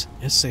spinning ones?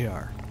 Yes, they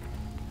are.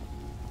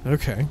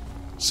 Okay,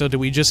 so do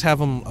we just have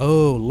them...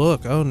 Oh,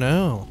 look, oh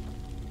no.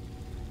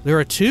 There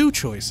are two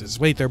choices.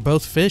 Wait, they're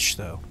both fish,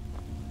 though.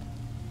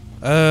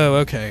 Oh,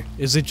 okay.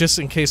 Is it just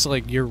in case,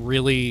 like, you're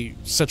really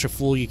such a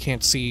fool you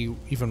can't see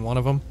even one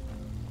of them?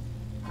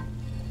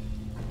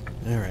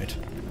 Alright.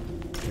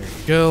 There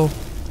you go.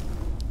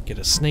 Get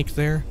a snake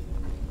there.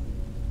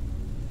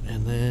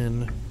 And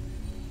then...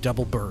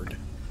 double bird.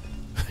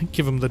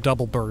 Give him the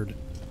double bird.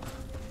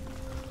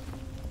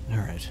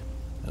 Alright.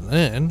 And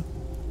then...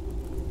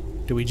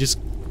 do we just...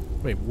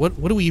 wait, what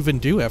do we even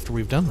do after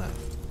we've done that?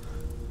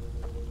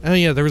 Oh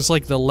yeah, there was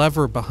like the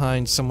lever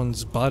behind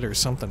someone's butt or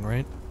something,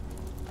 right?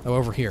 Oh,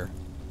 over here.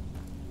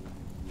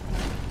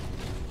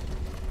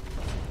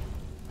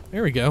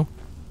 There we go.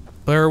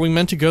 But are we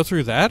meant to go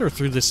through that or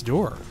through this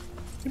door?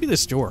 Maybe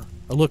this door.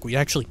 Oh look, we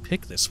actually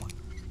picked this one.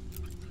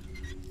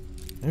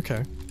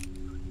 Okay.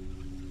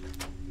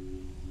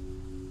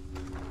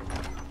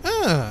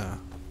 Ah!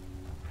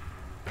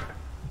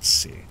 Let's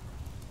see.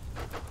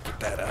 Get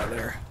that out of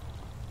there.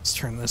 Let's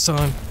turn this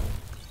on.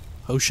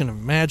 Potion of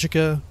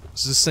Magicka.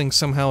 Is this thing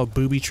somehow a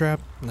booby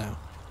trap? No.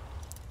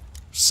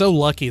 So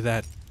lucky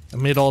that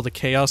amid all the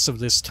chaos of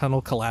this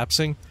tunnel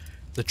collapsing,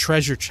 the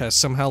treasure chest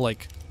somehow,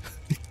 like,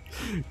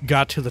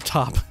 got to the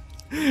top.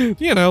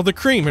 You know, the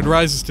cream, it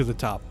rises to the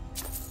top.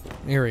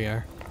 Here we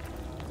are.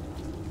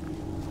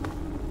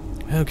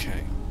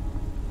 Okay.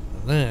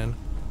 And then...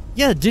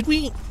 yeah, did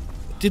we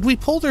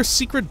pull their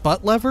secret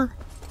butt lever?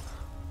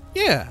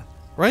 Yeah,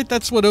 right?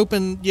 That's what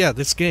opened, yeah,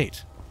 this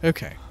gate.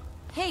 Okay.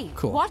 Hey,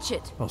 cool. watch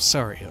it. Oh,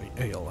 sorry,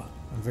 Ayola.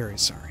 I'm very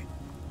sorry.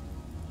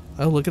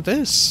 Oh, look at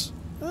this.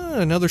 Ah,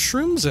 another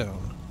shroom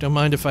zone. Don't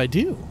mind if I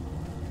do.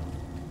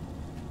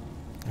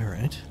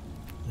 Alright.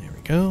 There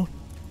we go.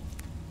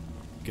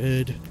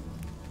 Good.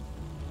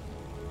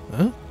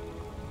 Huh?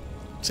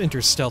 Let's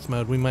enter stealth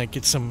mode. We might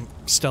get some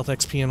stealth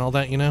XP and all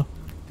that, you know?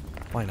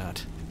 Why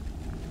not?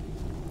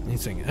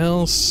 Anything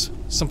else?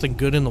 Something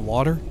good in the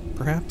water,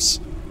 perhaps?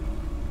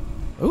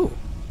 Oh.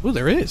 Oh,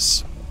 there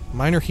is.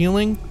 Minor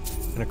healing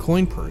and a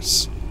coin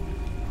purse.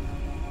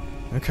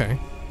 Okay.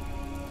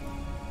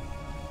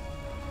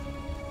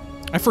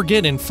 I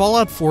forget, in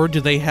Fallout 4,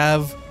 do they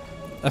have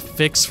a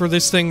fix for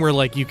this thing where,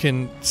 like, you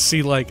can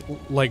see, like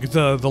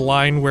the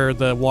line where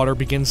the water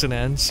begins and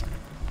ends?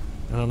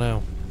 I don't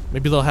know.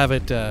 Maybe they'll have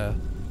it,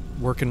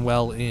 working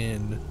well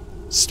in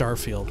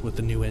Starfield with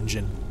the new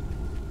engine.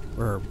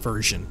 Or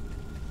version.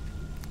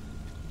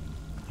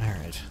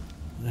 Alright.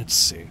 Let's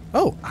see.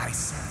 Oh! I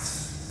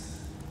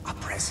sense a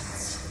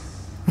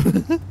presence.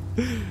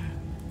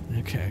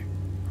 Okay.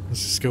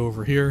 Let's just go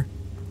over here.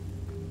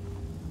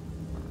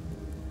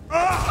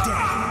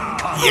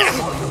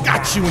 Yeah!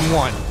 Got you in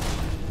one!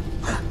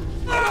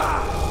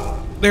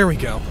 There we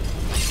go.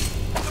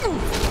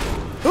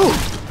 Ooh!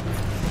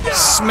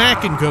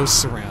 Smacking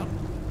ghosts around.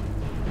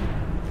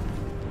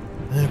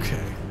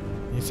 Okay.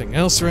 Anything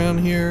else around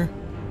here?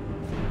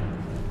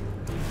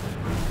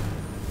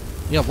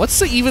 Yeah,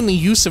 what's even the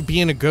use of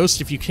being a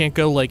ghost if you can't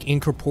go, like,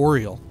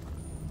 incorporeal?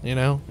 You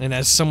know? And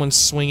as someone's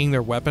swinging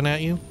their weapon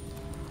at you?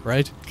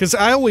 Right? Because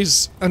I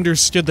always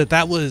understood that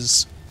that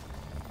was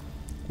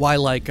why,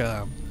 like,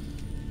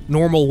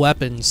 normal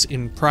weapons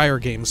in prior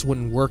games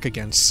wouldn't work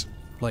against,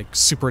 like,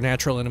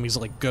 supernatural enemies,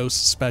 like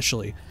ghosts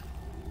especially.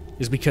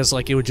 Is because,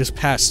 like, it would just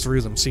pass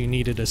through them, so you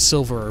needed a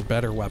silver or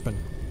better weapon.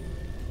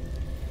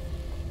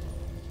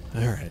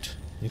 Alright.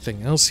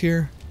 Anything else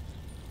here?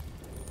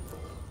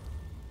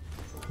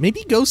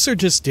 Maybe ghosts are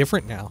just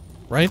different now,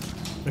 right?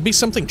 Maybe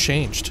something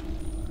changed.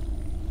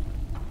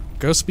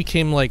 Ghosts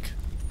became, like,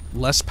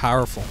 less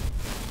powerful.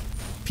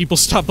 People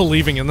stop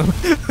believing in them,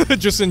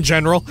 just in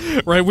general,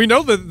 right? We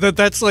know that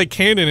that's, like,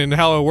 canon and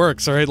how it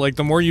works, alright? Like,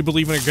 the more you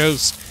believe in a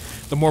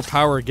ghost, the more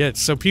power it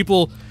gets. So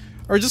people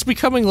are just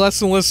becoming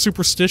less and less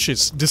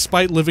superstitious,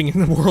 despite living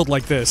in a world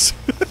like this.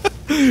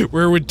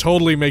 Where it would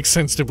totally make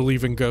sense to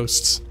believe in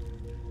ghosts.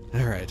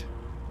 Alright,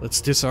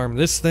 let's disarm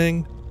this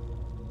thing.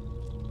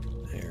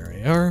 There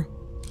we are.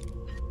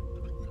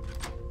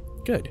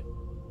 Good.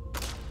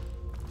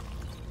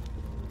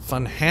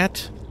 Fun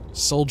hat.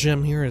 Soul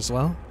gem here as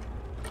well.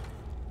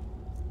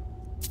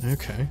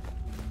 Okay.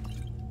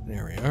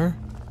 There we are.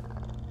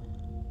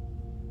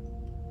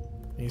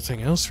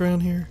 Anything else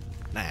around here?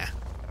 Nah.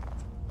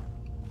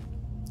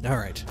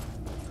 Alright.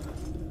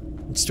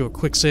 Let's do a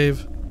quick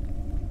save.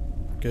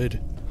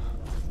 Good.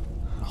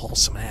 Haul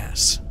some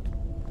ass.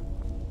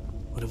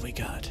 What have we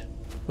got?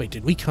 Wait,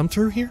 did we come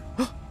through here?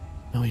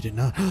 No, we did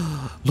not.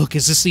 Look,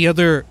 is this the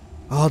other...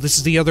 oh, this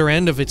is the other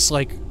end of its,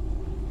 like,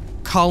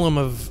 column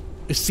of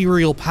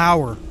ethereal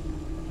power.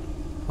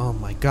 Oh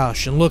my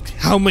gosh, and look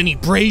how many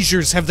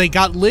braziers have they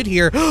got lit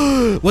here.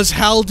 Was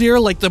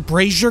Halldir like the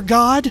brazier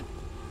god?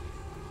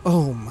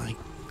 Oh my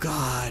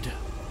god.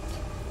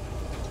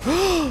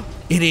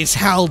 It is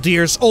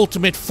Halldir's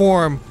ultimate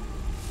form.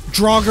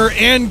 Draugr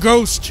and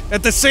Ghost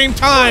at the same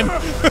time.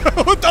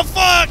 What the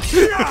fuck?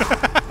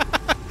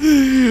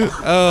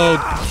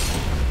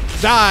 Oh,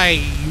 die,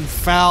 you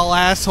foul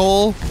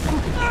asshole.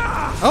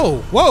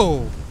 Oh,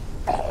 whoa.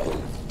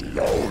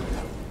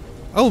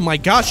 Oh my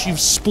gosh, you've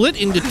split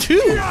into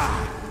two.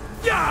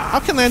 How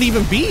can that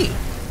even be?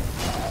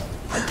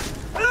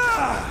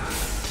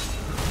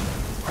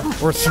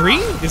 Or three?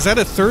 Is that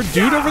a third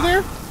dude over there?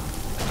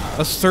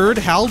 A third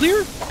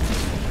Halldir?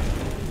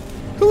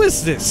 Who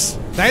is this?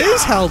 That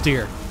is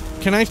Halldir.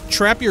 Can I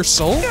trap your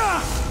soul?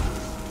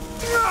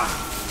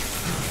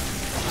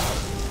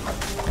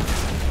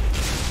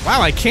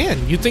 Wow, I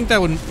can. You'd think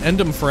that would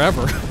end him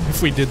forever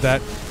if we did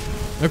that.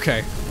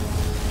 Okay.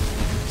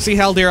 See,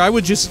 Halldir, I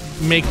would just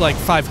make like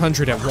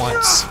 500 at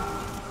once.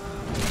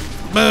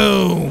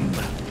 Boom!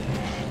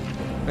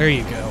 There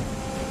you go.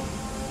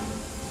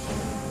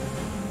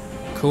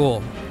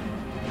 Cool.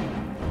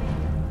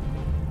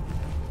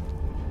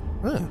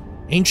 Huh.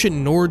 Ancient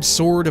Nord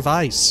Sword of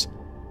Ice.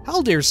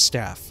 Halldir's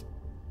Staff.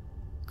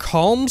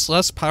 Calms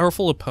less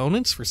powerful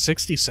opponents for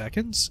 60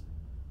 seconds?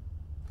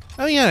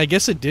 Oh yeah, I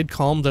guess it did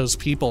calm those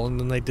people and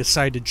then they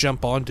decide to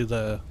jump onto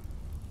the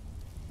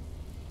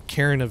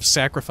Cairn of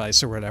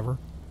Sacrifice or whatever.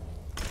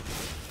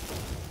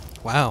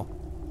 Wow.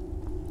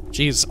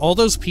 Jeez, all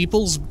those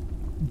people's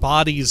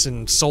bodies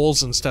and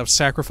souls and stuff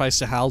sacrificed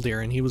to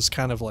Halldir and he was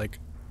kind of like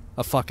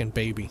a fucking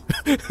baby.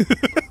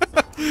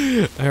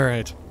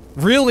 Alright.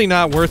 Really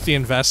not worth the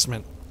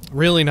investment.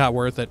 Really not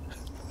worth it.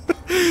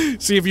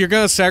 See, if you're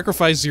gonna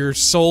sacrifice your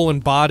soul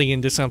and body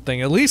into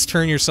something, at least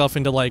turn yourself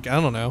into, like, I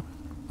don't know,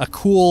 a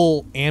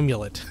cool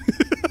amulet.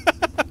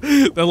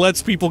 That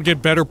lets people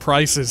get better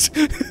prices.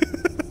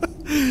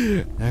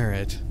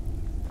 Alright.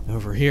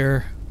 Over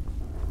here.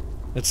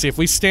 Let's see, if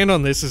we stand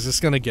on this, is this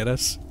gonna get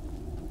us?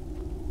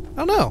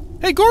 Oh no.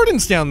 Hey,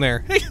 Gordon's down there.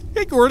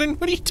 Hey, Gordon,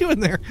 what are you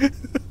doing there?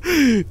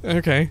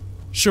 Okay.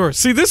 Sure.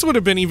 See, this would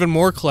have been even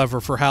more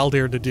clever for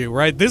Halldir to do,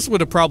 right? This would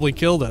have probably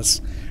killed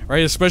us,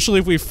 right? Especially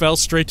if we fell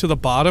straight to the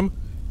bottom.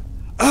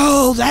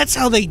 Oh, that's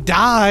how they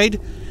died.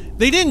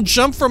 They didn't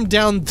jump from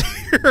down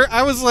there.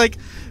 I was like,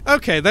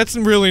 okay, that's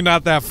really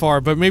not that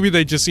far, but maybe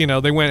they just, you know,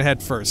 they went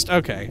head first.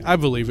 Okay, I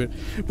believe it.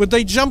 But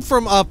they jumped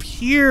from up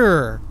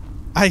here.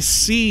 I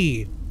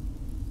see.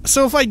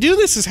 So if I do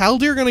this, is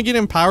Halldir gonna get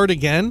empowered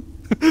again?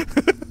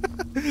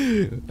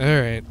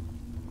 Alright.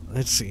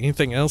 Let's see,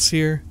 anything else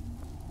here?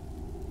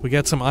 We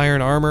got some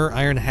iron armor,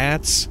 iron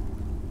hats,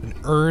 an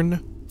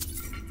urn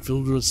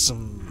filled with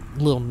some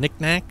little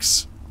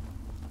knickknacks.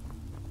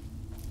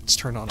 Let's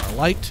turn on our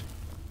light.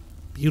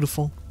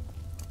 Beautiful.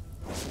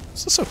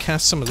 Let's also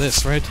cast some of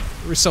this, right?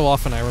 Every so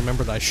often I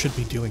remember that I should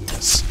be doing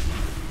this.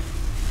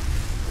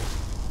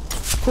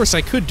 Of course,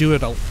 I could do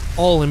it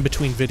all in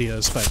between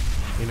videos, but,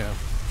 you know,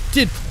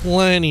 did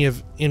plenty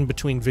of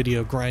in-between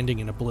video grinding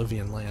in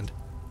Oblivion Land.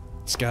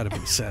 It's gotta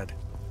be said.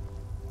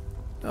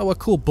 Oh, what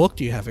cool book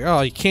do you have here? Oh,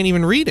 you can't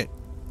even read it.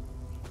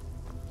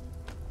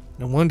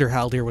 No wonder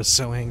Halldir was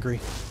so angry.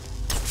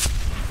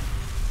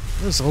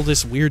 There's all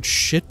this weird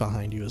shit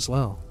behind you as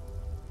well.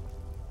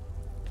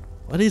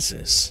 What is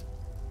this?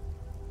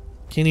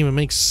 Can't even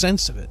make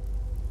sense of it.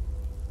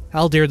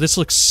 Halldir, this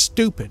looks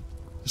stupid.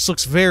 This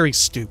looks very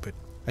stupid.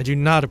 I do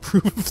not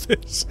approve of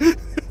this.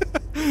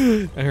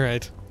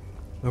 Alright.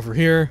 Over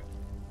here.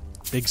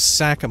 Big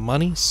sack of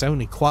money.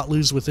 70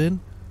 quatlus within.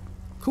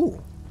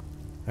 Cool.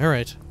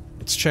 Alright.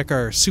 Let's check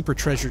our super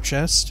treasure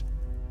chest.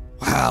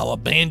 Wow, a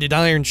banded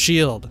iron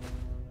shield.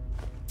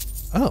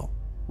 Oh.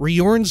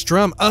 Riorn's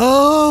drum.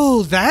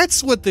 Oh,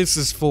 that's what this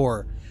is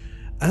for.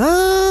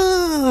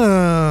 Oh.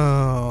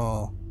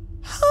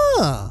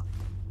 Huh.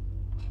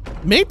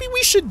 Maybe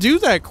we should do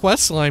that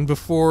questline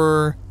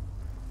before...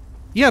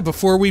 Yeah,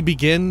 before we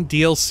begin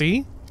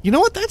DLC. You know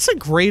what? That's a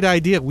great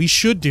idea. We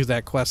should do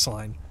that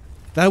questline.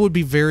 That would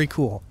be very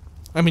cool.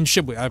 I mean,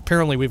 should we?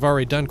 Apparently we've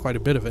already done quite a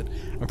bit of it.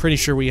 I'm pretty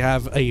sure we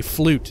have a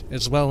flute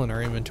as well in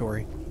our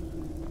inventory.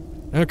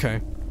 Okay.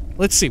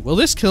 Let's see. Will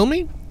this kill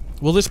me?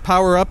 Will this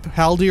power up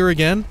Halldir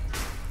again?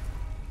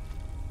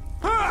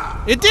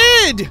 It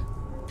did!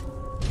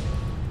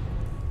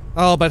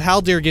 Oh, but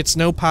Halldir gets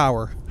no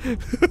power.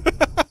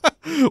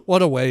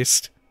 What a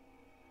waste.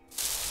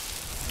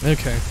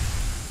 Okay.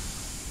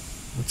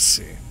 Let's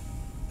see.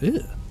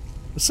 Ew.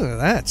 Listen to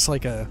that. It's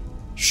like a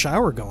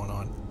shower going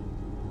on.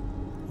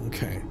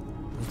 Okay.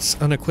 Let's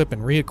unequip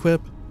and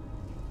re-equip.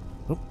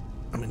 Oh,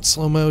 I'm in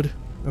slow mode.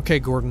 Okay,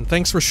 Gordon,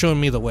 thanks for showing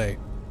me the way.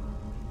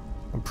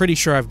 I'm pretty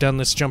sure I've done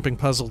this jumping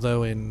puzzle,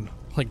 though, in,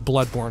 like,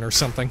 Bloodborne or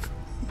something.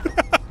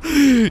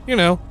 You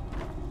know.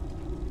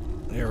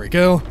 There we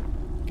go.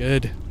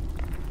 Good.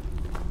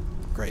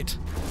 Great.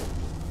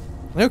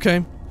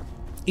 Okay.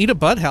 Eat a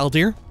butt,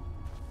 Halldir.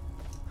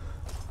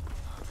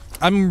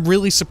 I'm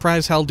really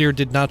surprised Halldir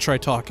did not try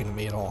talking to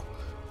me at all.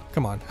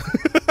 Come on.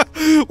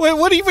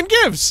 What even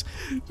gives?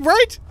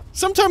 Right?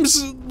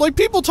 Sometimes, like,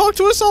 people talk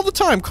to us all the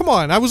time. Come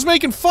on, I was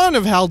making fun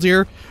of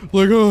Halldir.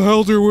 Like, oh,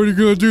 Halldir, what are you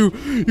gonna do?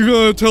 You're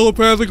gonna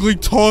telepathically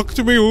talk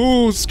to me?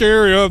 Oh,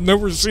 scary, I've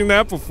never seen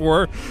that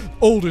before.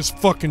 Oldest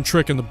fucking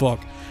trick in the book.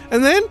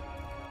 And then,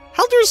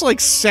 Halldir's, like,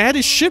 sad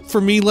as shit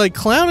for me, like,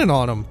 clowning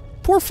on him.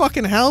 Poor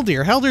fucking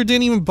Halldir. Halldir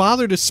didn't even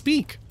bother to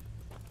speak.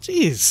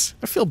 Jeez,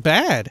 I feel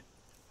bad.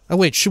 Oh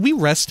wait, should we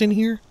rest in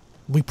here?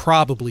 We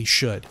probably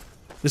should.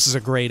 This is a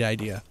great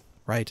idea,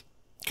 right?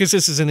 Because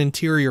this is an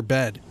interior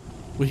bed.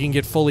 We can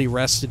get fully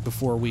rested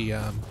before we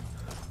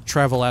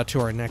travel out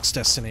to our next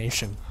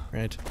destination,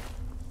 right?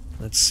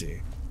 Let's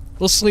see.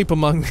 We'll sleep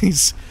among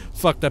these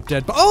fucked up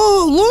dead.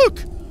 Oh,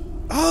 look!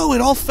 Oh,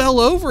 it all fell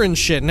over and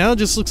shit. Now it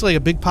just looks like a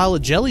big pile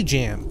of jelly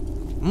jam.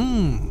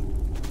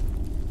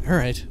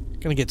 Alright.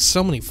 Gonna get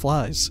so many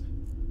flies.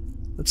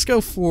 Let's go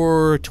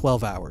for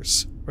 12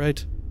 hours,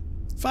 right?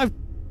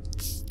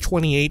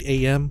 5:28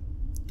 a.m.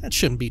 That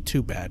shouldn't be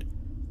too bad,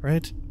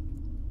 right?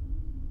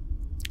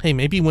 Hey,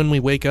 maybe when we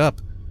wake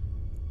up,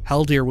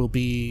 Halldir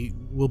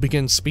will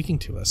begin speaking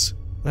to us.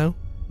 No?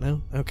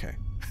 No? Okay.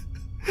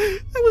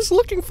 I was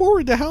looking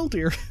forward to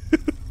Halldir.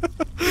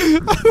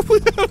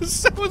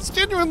 I was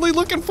genuinely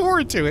looking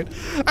forward to it.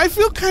 I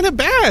feel kind of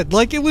bad.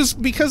 Like, it was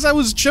because I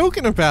was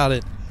joking about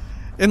it.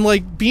 And,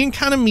 like, being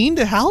kind of mean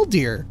to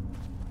Halldir.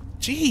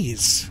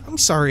 Jeez. I'm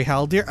sorry,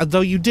 Halldir.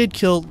 Though you did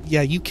kill...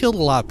 Yeah, you killed a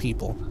lot of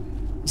people.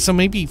 So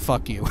maybe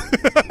fuck you.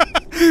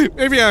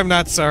 Maybe I'm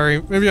not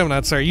sorry. Maybe I'm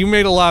not sorry. You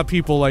made a lot of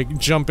people, like,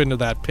 jump into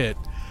that pit.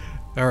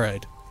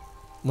 Alright.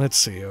 Let's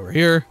see. Over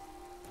here.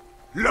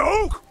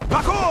 Look!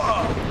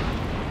 Parkour!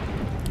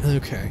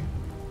 Okay.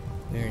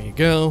 There you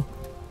go.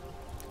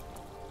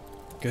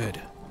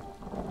 Good.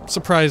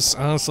 Surprised,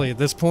 honestly, at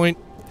this point.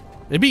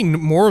 Maybe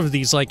more of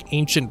these, like,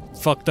 ancient,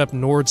 fucked up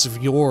Nords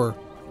of yore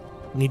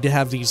need to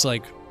have these,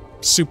 like,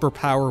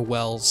 superpower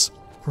wells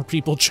where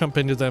people jump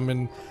into them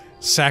and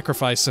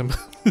sacrifice them,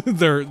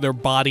 their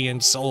body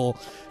and soul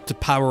to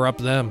power up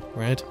them,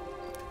 right?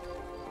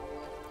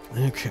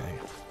 Okay.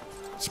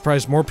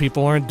 Surprised more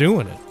people aren't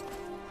doing it.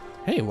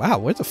 Hey, wow,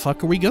 where the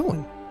fuck are we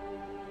going?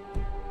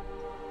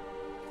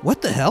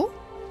 What the hell?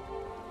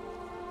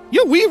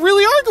 Yo, we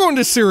really are going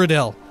to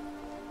Cyrodiil!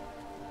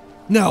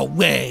 No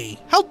way!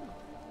 How...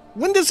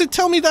 When does it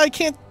tell me that I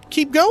can't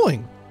keep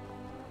going?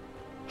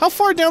 How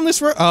far down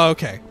this road? Oh,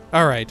 okay.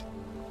 Alright.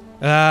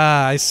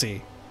 Ah, I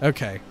see.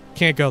 Okay.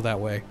 Can't go that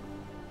way.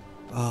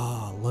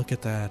 Oh, look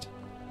at that.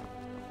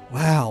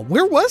 Wow,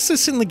 where was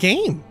this in the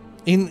game?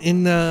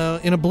 In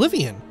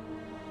Oblivion?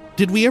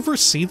 Did we ever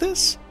see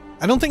this?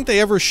 I don't think they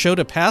ever showed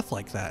a path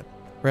like that,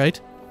 right?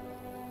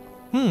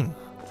 I'm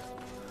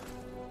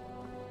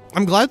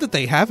glad that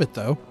they have it,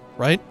 though,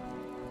 right?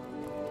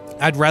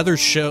 I'd rather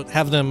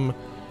have them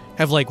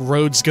have, like,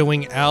 roads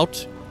going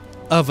out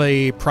of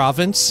a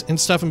province and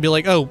stuff and be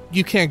like, oh,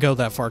 you can't go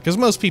that far, because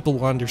most people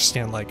will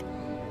understand, like,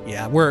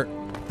 yeah,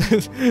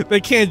 they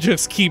can't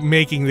just keep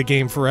making the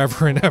game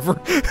forever and ever.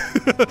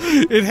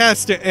 It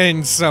has to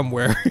end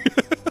somewhere.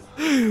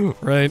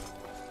 Right?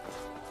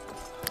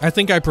 I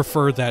think I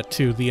prefer that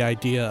to the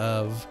idea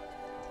of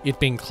it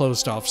being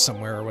closed off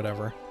somewhere or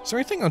whatever. Is there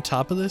anything on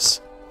top of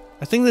this?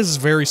 I think this is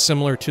very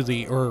similar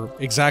to or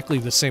exactly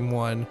the same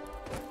one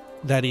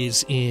that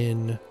is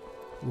in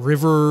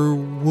River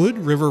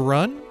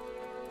Run?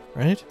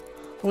 Right?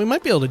 Well, we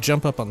might be able to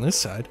jump up on this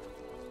side.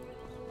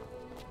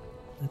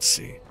 Let's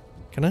see.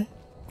 Can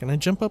I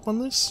jump up on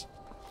this?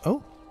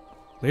 Oh,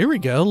 there we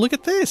go. Look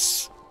at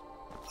this.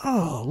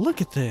 Oh,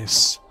 look at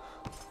this.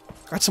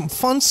 Got some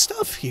fun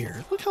stuff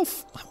here. Look how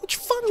much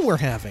fun we're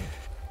having.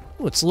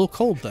 Oh, it's a little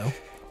cold, though.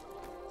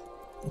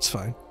 It's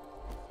fine.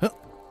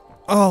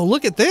 Oh,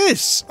 look at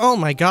this. Oh,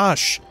 my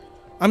gosh.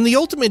 I'm the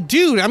ultimate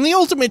dude. I'm the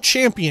ultimate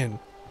champion.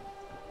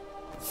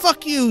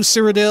 Fuck you,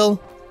 Cyrodiil.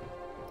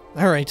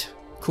 Alright,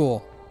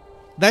 cool.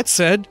 That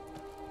said,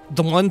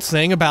 the one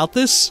thing about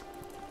this,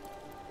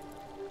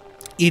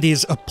 it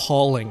is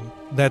appalling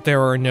that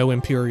there are no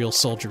Imperial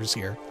soldiers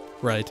here,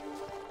 right?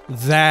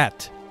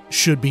 That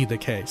should be the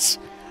case.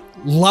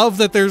 Love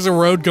that there's a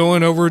road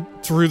going over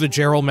through the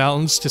Gerald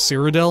Mountains to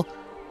Cyrodiil,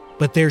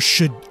 but there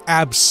should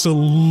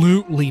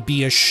absolutely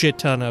be a shit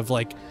ton of,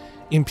 like,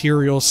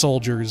 Imperial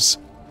soldiers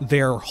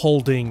there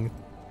holding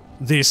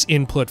this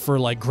input for,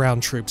 like,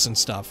 ground troops and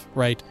stuff,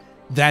 right?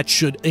 That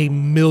should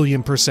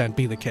 1,000,000%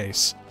 be the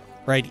case,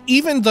 right?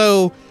 Even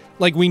though,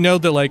 like, we know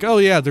that, like, oh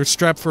yeah, they're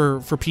strapped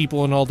for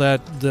people and all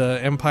that, the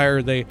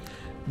Empire, they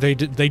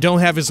don't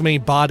have as many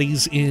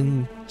bodies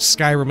in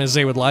Skyrim as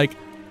they would like,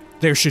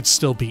 there should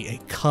still be a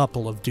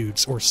couple of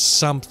dudes or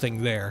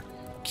something there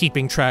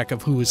keeping track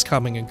of who is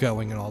coming and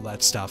going and all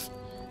that stuff.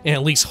 And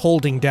at least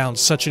holding down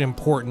such an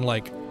important,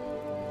 like,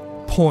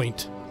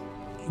 point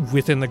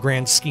within the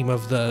grand scheme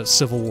of the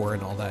Civil War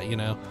and all that, you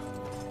know?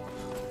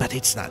 But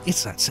it's not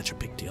such a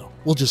big deal.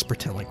 We'll just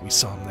pretend like we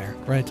saw him there,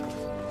 right?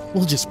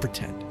 We'll just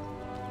pretend.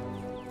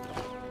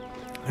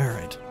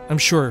 Alright. I'm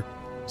sure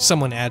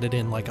someone added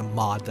in, like, a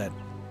mod that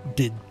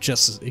did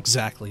just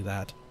exactly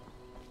that.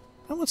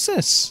 Oh, what's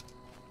this?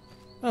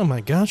 Oh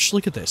my gosh,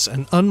 look at this.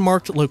 An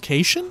unmarked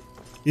location?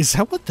 Is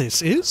that what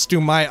this is?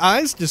 Do my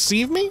eyes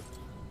deceive me?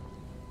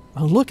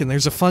 Oh, look, and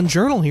there's a fun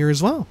journal here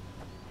as well.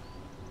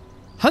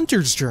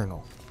 Hunter's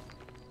Journal.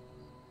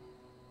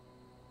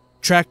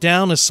 Tracked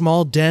down a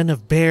small den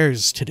of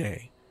bears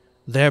today.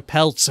 Their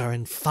pelts are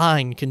in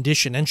fine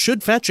condition and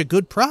should fetch a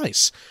good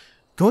price.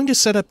 Going to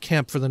set up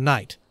camp for the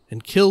night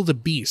and kill the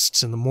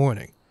beasts in the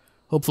morning.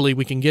 Hopefully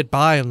we can get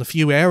by on the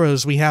few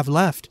arrows we have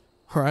left,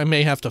 or I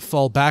may have to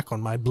fall back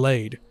on my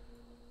blade.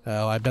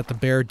 Oh, I bet the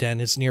bear den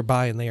is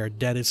nearby and they are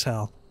dead as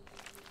hell.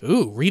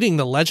 Ooh, reading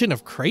the Legend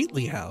of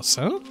Crately House,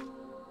 huh?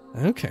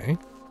 Okay.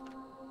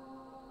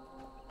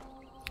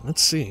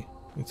 Let's see.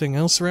 Anything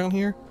else around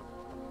here?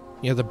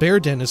 Yeah, the bear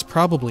den is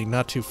probably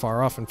not too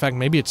far off. In fact,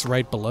 maybe it's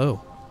right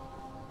below.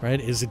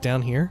 Right? Is it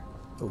down here?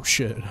 Oh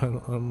shit, I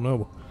don't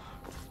know.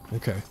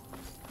 Okay.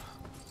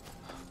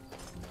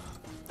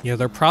 Yeah,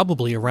 they're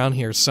probably around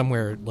here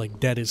somewhere, like,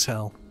 dead as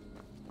hell.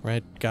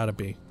 Right? Gotta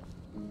be.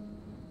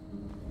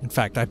 In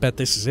fact, I bet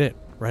this is it.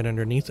 Right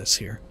underneath us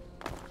here.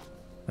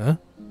 Huh?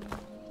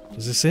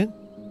 Is this it?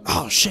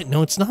 Oh shit,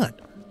 no it's not.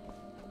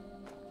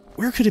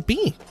 Where could it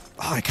be?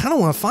 Oh, I kinda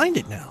wanna find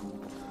it now.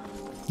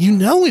 You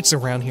know it's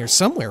around here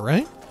somewhere,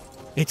 right?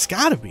 It's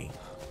gotta be.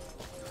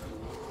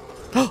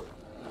 Oh!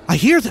 I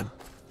hear them!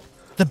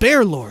 The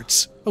Bear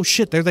Lords! Oh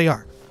shit, there they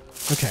are.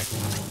 Okay.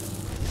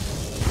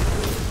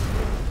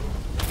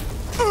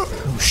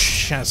 Oh,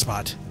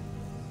 Shazbot.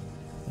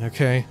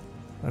 Okay.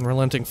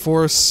 Unrelenting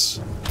Force.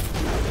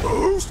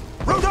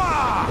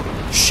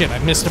 Shit, I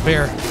missed a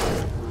bear.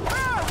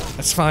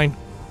 That's fine.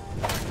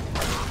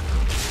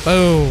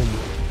 Boom.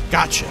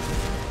 Gotcha.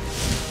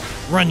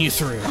 Run you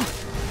through.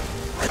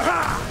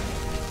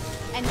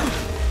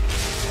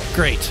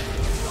 Great.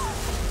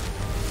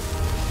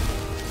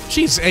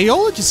 Jeez,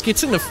 Aola just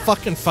gets into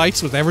fucking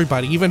fights with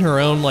everybody, even her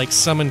own, like,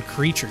 summoned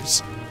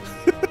creatures.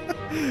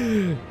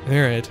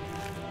 Alright.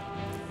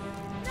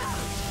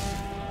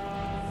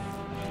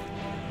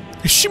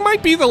 She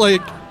might be the,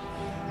 like,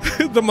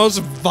 the most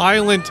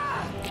violent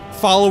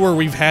follower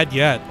we've had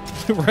yet,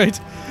 right?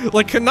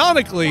 Like,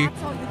 canonically,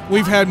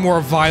 we've had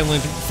more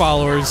violent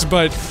followers,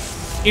 but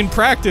in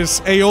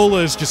practice,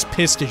 Aola is just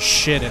pissed as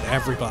shit at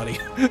everybody.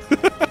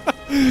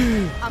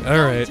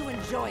 Alright.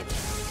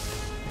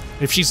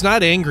 If she's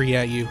not angry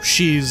at you,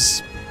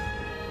 she's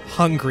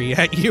hungry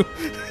at you.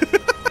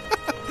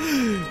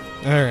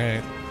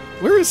 Alright.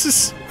 Where is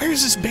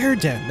this bear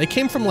den? They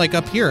came from, like,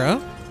 up here, huh?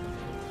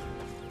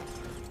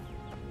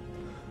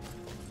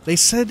 They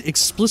said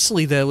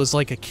explicitly that it was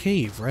like a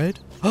cave, right?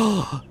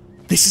 Oh,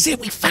 this is it,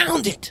 we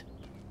found it!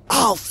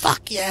 Oh,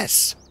 fuck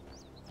yes!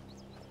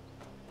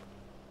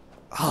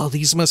 Oh,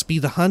 these must be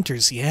the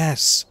hunters,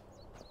 yes.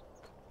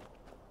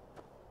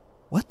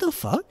 What the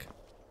fuck?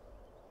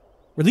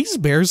 Were these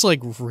bears,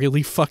 like,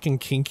 really fucking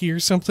kinky or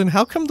something?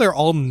 How come they're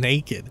all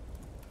naked?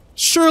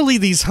 Surely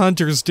these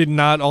hunters did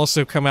not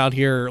also come out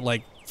here,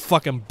 like,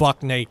 fucking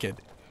buck naked,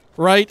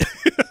 right?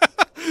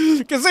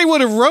 Because they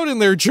would have wrote in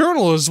their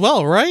journal as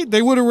well, right?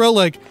 They would have wrote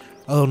like,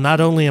 oh,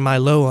 not only am I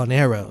low on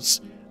arrows,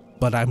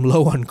 but I'm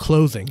low on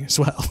clothing as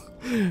well.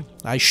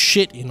 I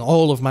shit in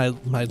all of my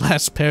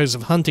last pairs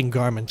of hunting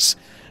garments.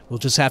 We'll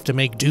just have to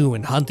make do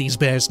and hunt these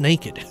bears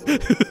naked.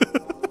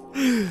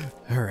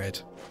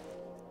 Alright.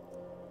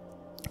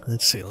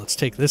 Let's see, let's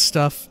take this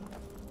stuff.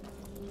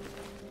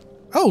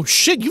 Oh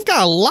shit, you've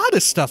got a lot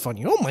of stuff on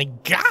you. Oh my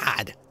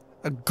god!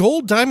 A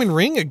gold diamond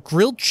ring, a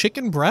grilled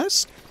chicken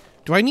breast?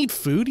 Do I need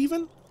food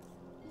even?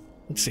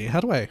 Let's see, how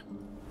do I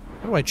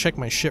check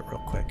my shit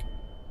real quick?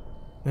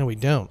 No, we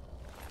don't.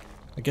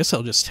 I guess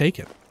I'll just take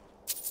it.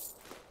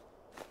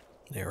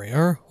 There we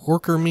are.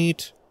 Horker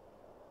meat.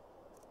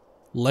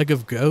 Leg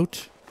of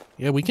goat.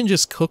 Yeah, we can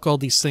just cook all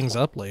these things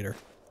up later.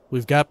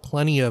 We've got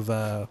plenty of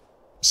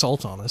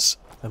salt on us,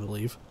 I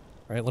believe.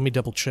 Alright, let me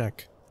double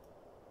check.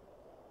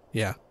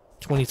 Yeah,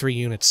 23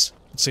 units.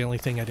 That's the only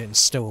thing I didn't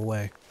stow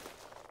away.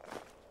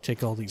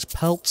 Take all these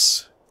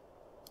pelts.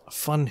 A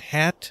fun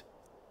hat.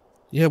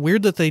 Yeah,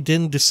 weird that they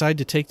didn't decide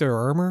to take their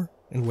armor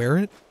and wear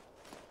it.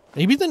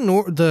 Maybe the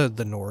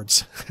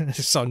Nords. I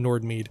just saw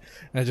Nordmead.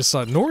 I just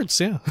saw Nords,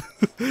 yeah.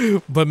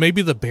 But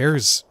maybe the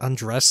bears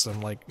undress them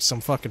like some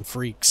fucking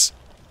freaks.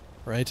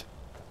 Right?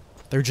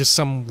 They're just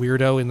some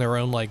weirdo in their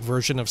own, like,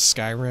 version of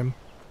Skyrim.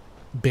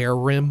 Bear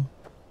Rim.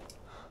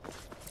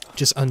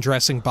 Just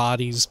undressing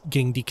bodies,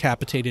 getting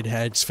decapitated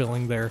heads,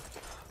 filling their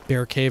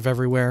bear cave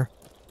everywhere.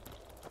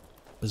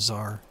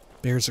 Bizarre.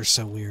 Bears are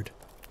so weird.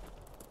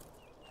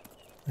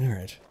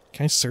 Alright.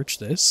 Can I search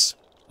this?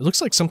 It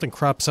looks like something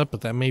crops up,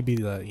 but that may be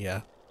the,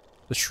 yeah,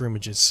 the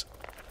shroomages.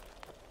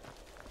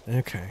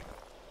 Okay.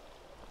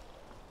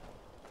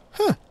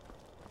 Huh.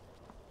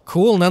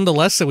 Cool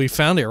nonetheless that we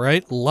found it,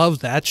 right? Love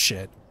that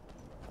shit.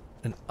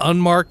 An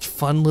unmarked,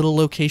 fun little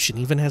location.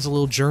 Even has a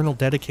little journal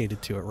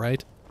dedicated to it,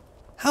 right?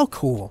 How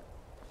cool.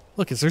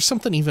 Look, is there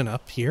something even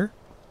up here?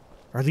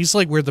 Are these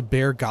like where the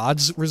bear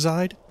gods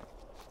reside?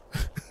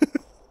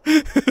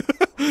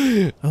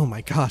 Oh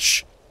my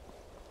gosh.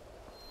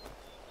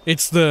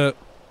 It's the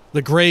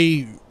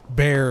gray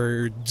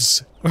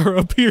bears are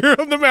up here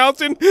on the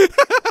mountain.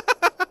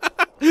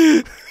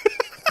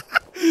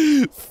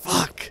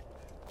 Fuck.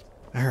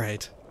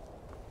 Alright.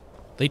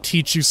 They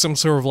teach you some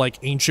sort of like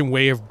ancient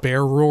way of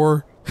bear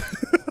roar.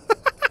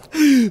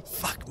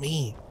 Fuck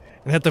me.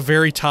 And at the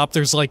very top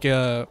there's like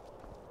a...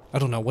 I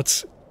don't know,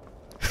 what's...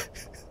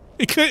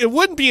 It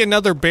wouldn't be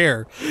another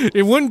bear.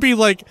 It wouldn't be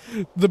like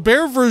the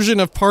bear version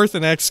of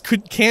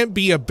Parthenax can't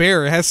be a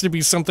bear. It has to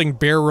be something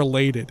bear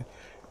related.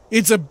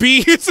 It's a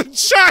bee. It's a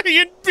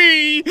giant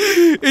bee.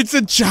 It's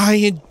a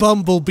giant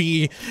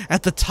bumblebee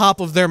at the top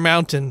of their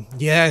mountain.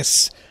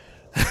 Yes.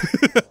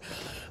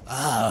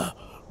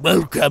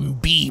 Welcome,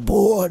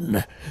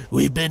 Bee-born.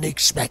 We've been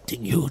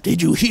expecting you.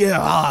 Did you hear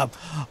our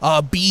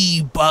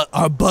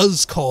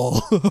buzz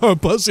call? Our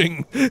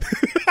buzzing.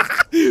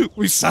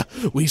 We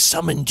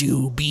summoned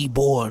you,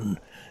 Bee-born.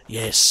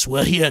 Yes,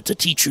 we're here to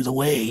teach you the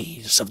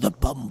ways of the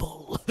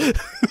bumble.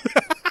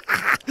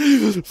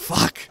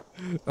 Fuck.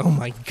 Oh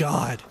my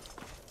god.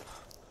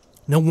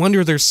 No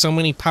wonder there's so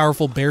many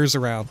powerful bears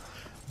around.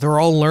 They're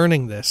all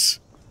learning this,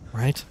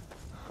 right?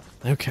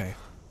 Okay,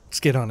 let's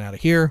get on out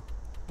of here.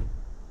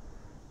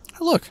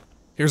 Oh, look,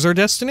 here's our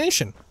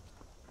destination.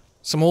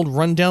 Some old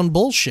rundown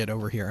bullshit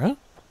over here, huh?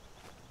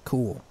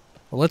 Cool.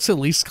 Well, let's at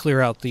least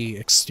clear out the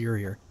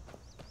exterior.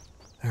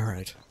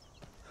 Alright.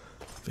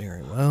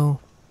 Very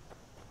well.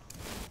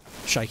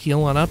 Should I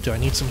heal on up? Do I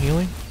need some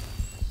healing?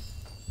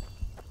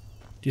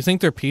 Do you think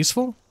they're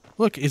peaceful?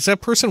 Look, is that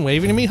person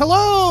waving to me?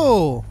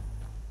 Hello!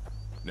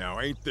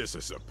 Now ain't this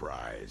a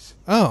surprise?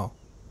 Oh.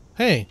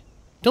 Hey,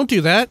 don't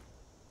do that.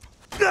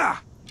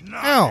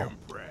 Ow.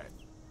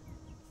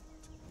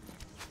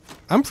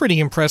 I'm pretty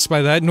impressed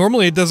by that.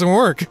 Normally it doesn't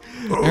work.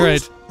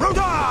 Alright.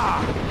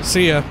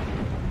 See ya.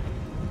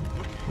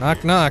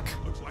 Knock, knock.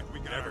 Looks like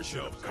we never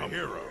should have come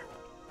hero.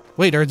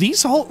 Wait, are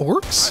these all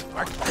orcs?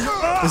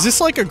 Is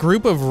this like a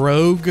group of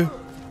rogue...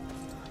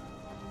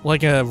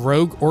 Like a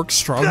rogue orc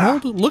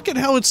stronghold? Look at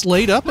how it's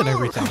laid up and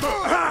everything.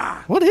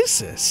 What is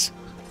this?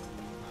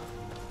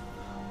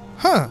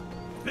 Huh.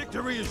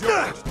 Victory is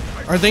yours.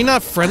 Are they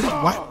not friendly?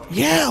 What?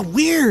 Yeah,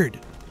 weird.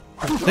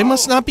 They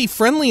must not be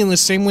friendly in the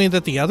same way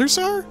that the others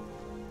are?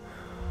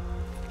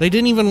 They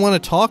didn't even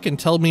want to talk and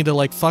tell me to,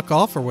 like, fuck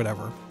off or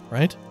whatever,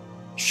 right?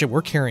 Shit,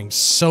 we're carrying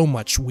so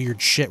much weird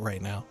shit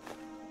right now.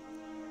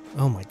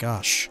 Oh my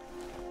gosh.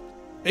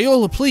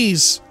 Aola,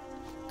 please!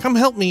 Come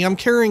help me, I'm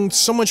carrying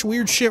so much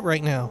weird shit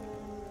right now.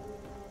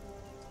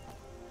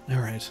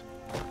 Alright.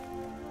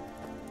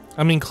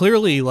 I mean,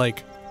 clearly,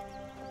 like...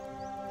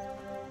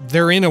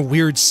 they're in a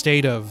weird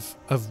state of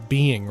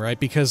being, right?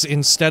 Because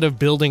instead of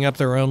building up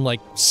their own,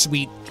 like,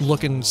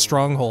 sweet-looking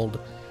stronghold,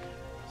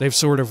 they've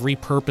sort of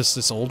repurposed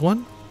this old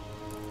one,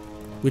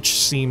 which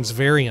seems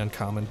very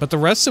uncommon. But the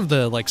rest of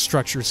the, like,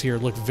 structures here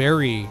look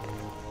very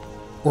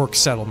orc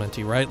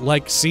settlement-y, right?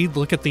 Like, see,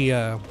 look at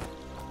the,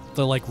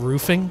 like,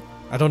 roofing.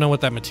 I don't know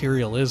what that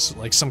material is,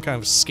 like some kind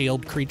of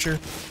scaled creature.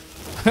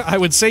 I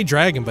would say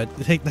dragon, but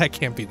that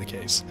can't be the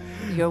case.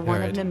 You're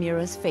one Alright. of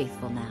Namira's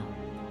faithful now.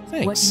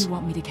 Thanks. What do you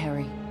want me to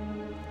carry?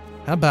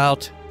 How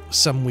about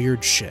some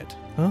weird shit,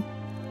 huh?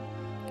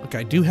 Look,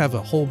 I do have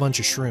a whole bunch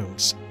of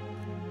shrooms.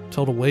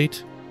 Total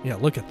weight? Yeah,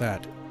 look at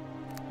that.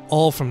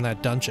 All from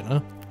that dungeon, huh?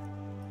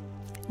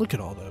 Look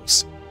at all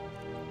those.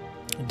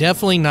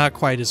 Definitely not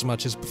quite as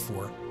much as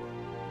before,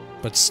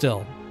 but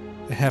still,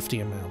 a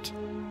hefty amount.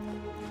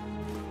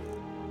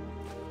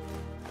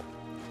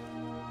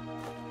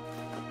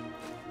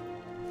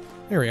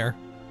 There we are.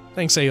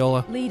 Thanks,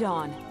 Aola. Lead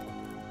on.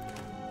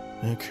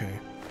 Okay.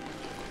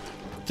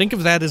 Think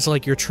of that as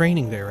like your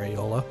training there,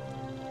 Aola.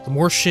 The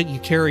more shit you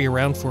carry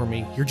around for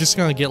me, you're just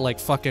gonna get like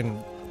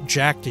fucking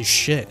jacked as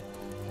shit.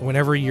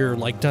 Whenever you're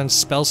like done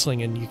spell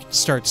slinging, you can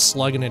start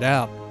slugging it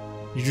out.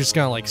 You're just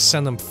gonna like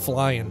send them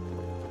flying.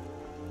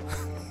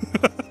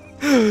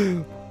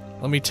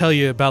 Let me tell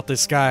you about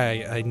this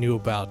guy I knew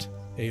about,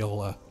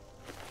 Aola.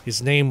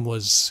 His name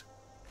was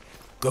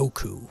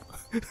Goku.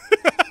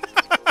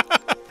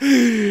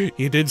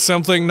 He did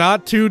something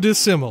not too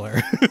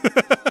dissimilar.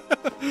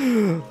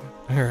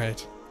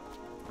 Alright.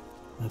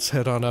 Let's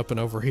head on up and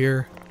over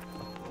here.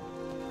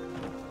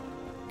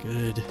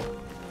 Good.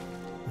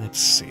 Let's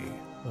see.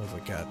 Oh,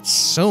 we got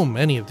so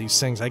many of these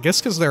things. I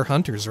guess because they're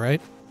hunters,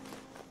 right?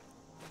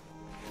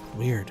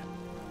 Weird.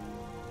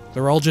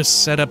 They're all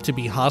just set up to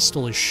be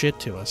hostile as shit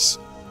to us.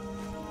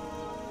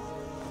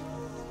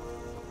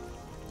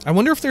 I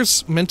wonder if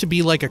there's meant to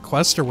be like a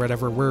quest or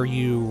whatever where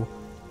you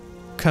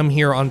come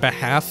here on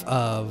behalf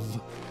of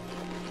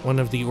one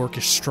of the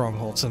orcish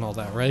strongholds and all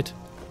that, right?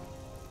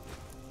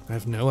 I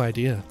have no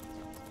idea.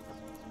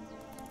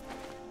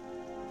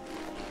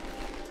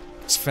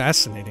 It's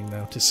fascinating,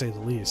 though, to say the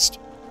least.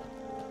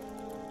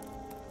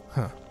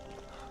 Huh.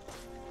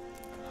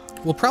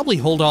 We'll probably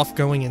hold off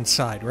going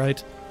inside,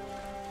 right?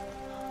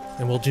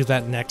 And we'll do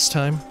that next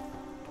time.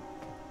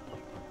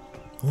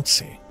 Let's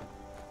see.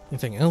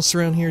 Anything else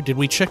around here? Did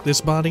we check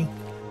this body?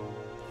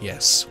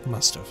 Yes,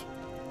 must have.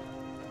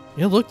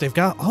 Yeah, look, they've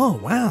got... Oh,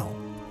 wow.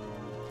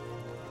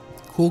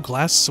 Cool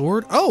glass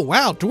sword. Oh,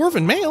 wow,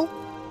 dwarven mail.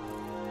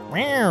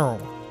 Wow.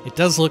 It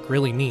does look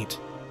really neat.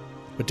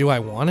 But do I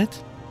want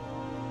it?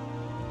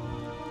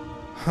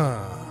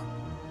 Huh.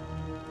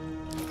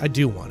 I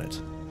do want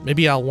it.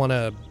 Maybe I'll want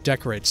to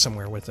decorate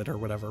somewhere with it or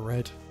whatever,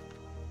 right?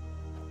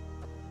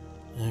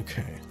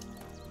 Okay.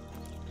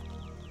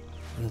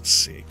 Let's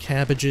see.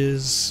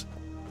 Cabbages.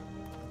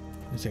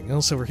 Anything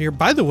else over here?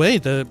 By the way,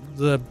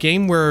 the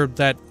game where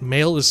that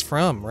mail is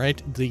from,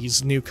 right?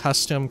 These new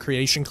custom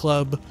Creation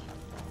Club...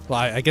 Well,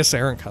 I guess they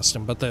aren't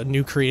custom, but the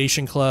new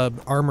Creation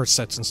Club armor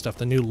sets and stuff,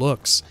 the new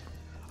looks.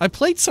 I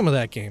played some of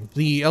that game.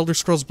 The Elder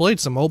Scrolls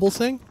Blades, the mobile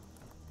thing.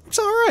 It's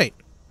alright.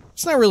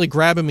 It's not really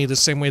grabbing me the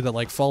same way that,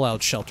 like,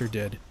 Fallout Shelter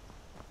did.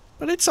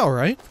 But it's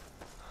alright.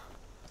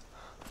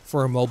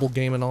 For a mobile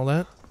game and all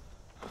that.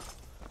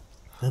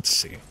 Let's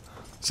see.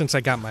 Since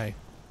I got my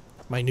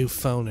new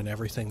phone and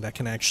everything that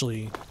can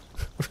actually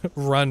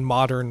run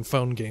modern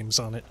phone games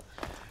on it.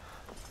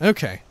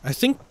 Okay, I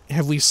think...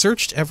 Have we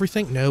searched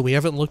everything? No, we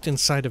haven't looked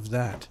inside of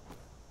that.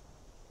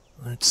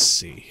 Let's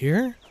see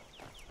here.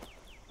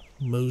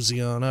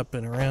 Mosey on up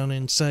and around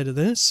inside of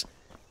this.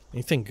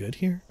 Anything good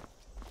here?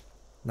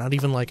 Not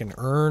even like an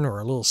urn or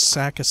a little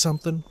sack of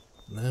something?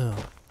 No.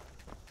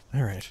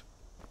 Alright.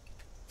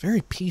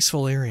 Very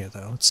peaceful area,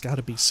 though. It's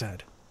gotta be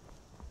said.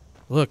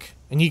 Look,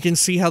 and you can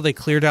see how they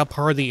cleared out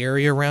part of the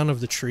area around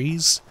of the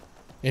trees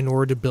in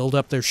order to build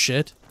up their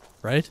shit,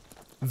 right?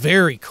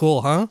 Very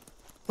cool, huh?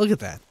 Look at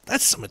that.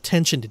 That's some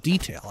attention to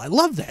detail. I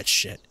love that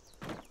shit,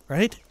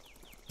 right?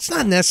 It's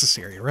not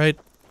necessary, right?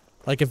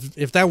 Like,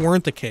 if that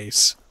weren't the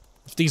case,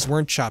 if these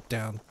weren't chopped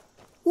down,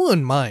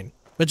 wouldn't mind.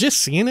 But just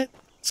seeing it,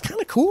 it's kind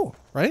of cool,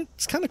 right?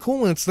 It's kind of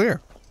cool when it's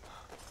there.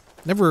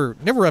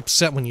 Never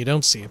upset when you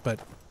don't see it, but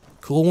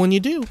cool when you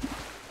do.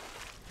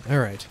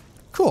 Alright,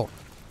 cool.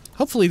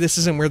 Hopefully this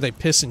isn't where they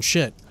piss and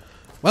shit.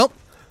 Well,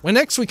 when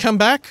next we come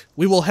back,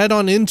 we will head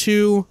on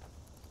into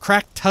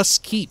Cracked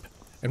Tusk Keep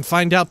and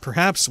find out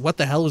perhaps what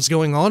the hell is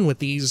going on with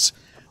these,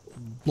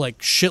 like,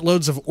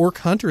 shitloads of orc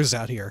hunters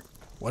out here.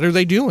 What are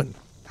they doing?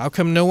 How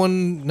come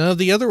none of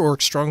the other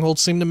orc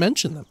strongholds seem to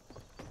mention them?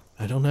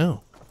 I don't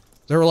know.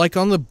 They're like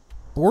on the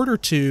border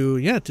to,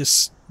 yeah,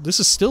 this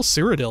is still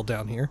Cyrodiil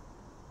down here,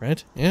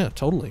 right? Yeah,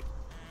 totally.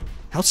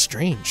 How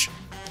strange.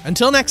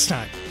 Until next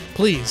time,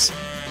 please,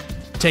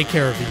 take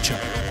care of each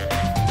other.